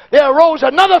says? There arose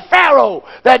another Pharaoh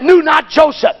that knew not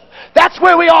Joseph. That's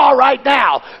where we are right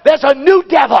now. There's a new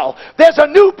devil. There's a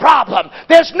new problem.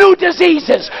 There's new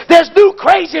diseases. There's new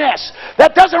craziness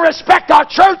that doesn't respect our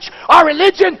church, our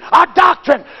religion, our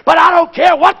doctrine. But I don't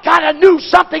care what kind of new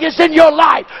something is in your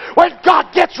life. When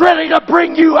God gets ready to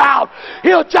bring you out,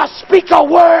 He'll just speak a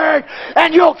word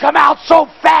and you'll come out so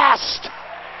fast.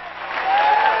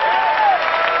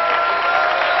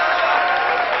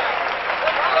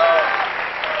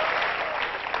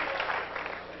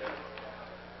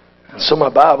 So my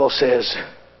Bible says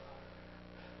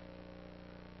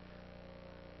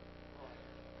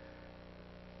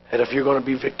that if you're going to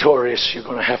be victorious, you're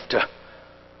going to have to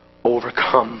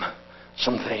overcome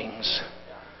some things.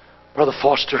 Brother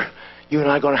Foster, you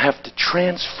and I are going to have to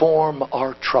transform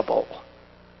our trouble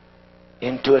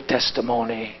into a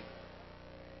testimony.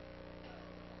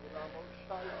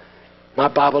 My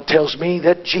Bible tells me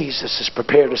that Jesus has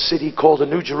prepared a city called the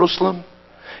New Jerusalem.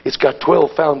 It's got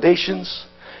 12 foundations.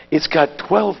 It's got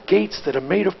 12 gates that are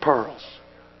made of pearls.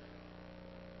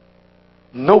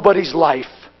 Nobody's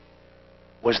life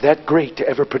was that great to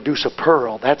ever produce a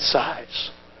pearl that size,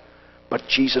 but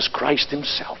Jesus Christ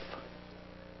himself.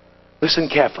 Listen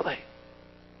carefully.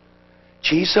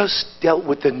 Jesus dealt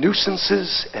with the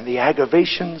nuisances and the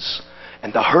aggravations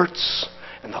and the hurts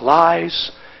and the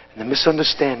lies and the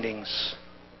misunderstandings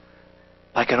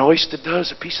like an oyster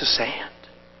does a piece of sand.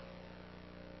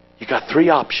 You got three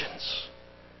options.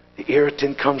 The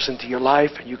irritant comes into your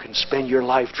life and you can spend your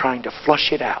life trying to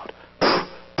flush it out.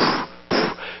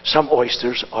 Some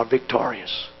oysters are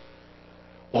victorious.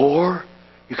 Or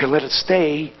you can let it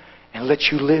stay and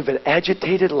let you live an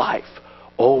agitated life,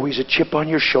 always a chip on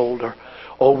your shoulder,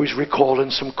 always recalling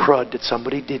some crud that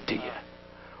somebody did to you.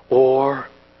 Or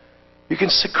you can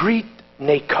secrete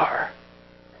Nacar,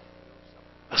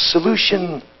 a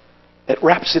solution that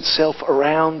wraps itself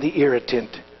around the irritant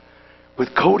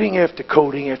with coating after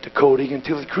coating after coating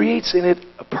until it creates in it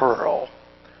a pearl.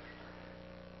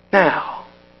 Now,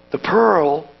 the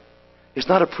pearl is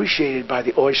not appreciated by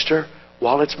the oyster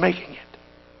while it's making it.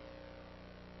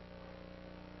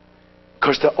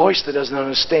 Because the oyster doesn't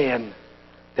understand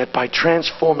that by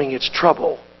transforming its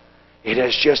trouble, it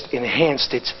has just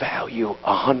enhanced its value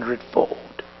 100-fold.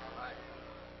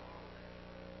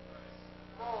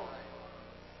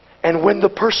 And when the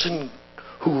person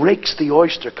who rakes the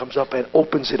oyster comes up and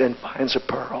opens it and finds a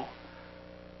pearl,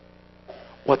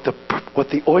 what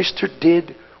the oyster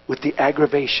did with the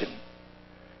aggravation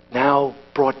now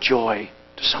brought joy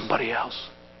to somebody else.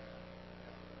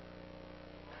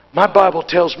 My Bible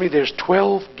tells me there's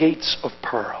 12 gates of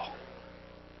pearl,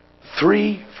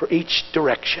 3 for each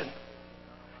direction.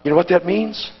 You know what that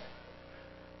means?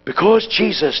 Because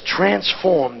Jesus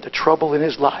transformed the trouble in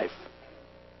his life,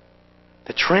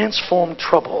 the transformed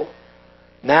trouble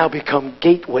now become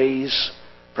gateways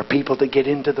for people to get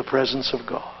into the presence of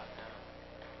God.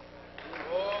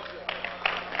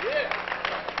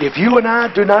 If you and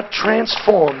I do not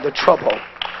transform the trouble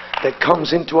that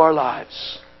comes into our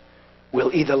lives,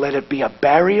 we'll either let it be a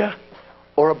barrier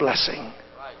or a blessing.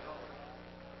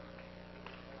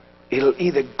 It'll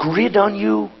either grid on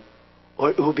you or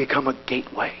it will become a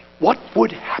gateway. What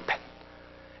would happen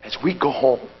as we go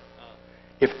home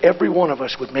if every one of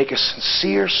us would make a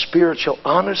sincere, spiritual,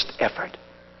 honest effort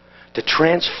to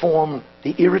transform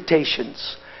the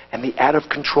irritations and the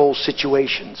out-of-control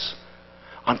situations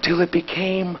until it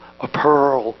became a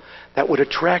pearl that would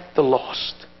attract the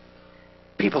lost?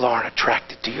 People aren't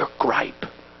attracted to your gripe,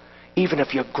 even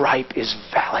if your gripe is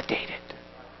validated.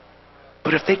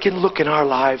 But if they can look in our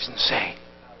lives and say,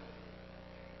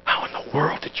 how in the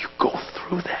world did you go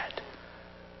through that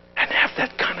and have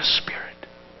that kind of spirit?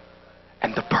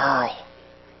 And the pearl,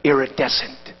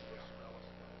 iridescent,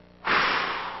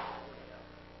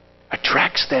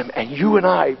 attracts them. And you and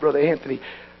I, Brother Anthony,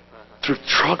 through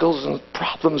struggles and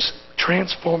problems,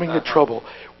 transforming the trouble,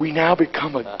 we now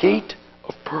become a gate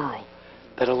of pearl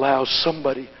that allows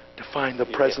somebody to find the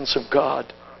presence of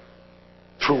God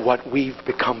through what we've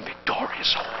become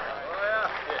victorious over.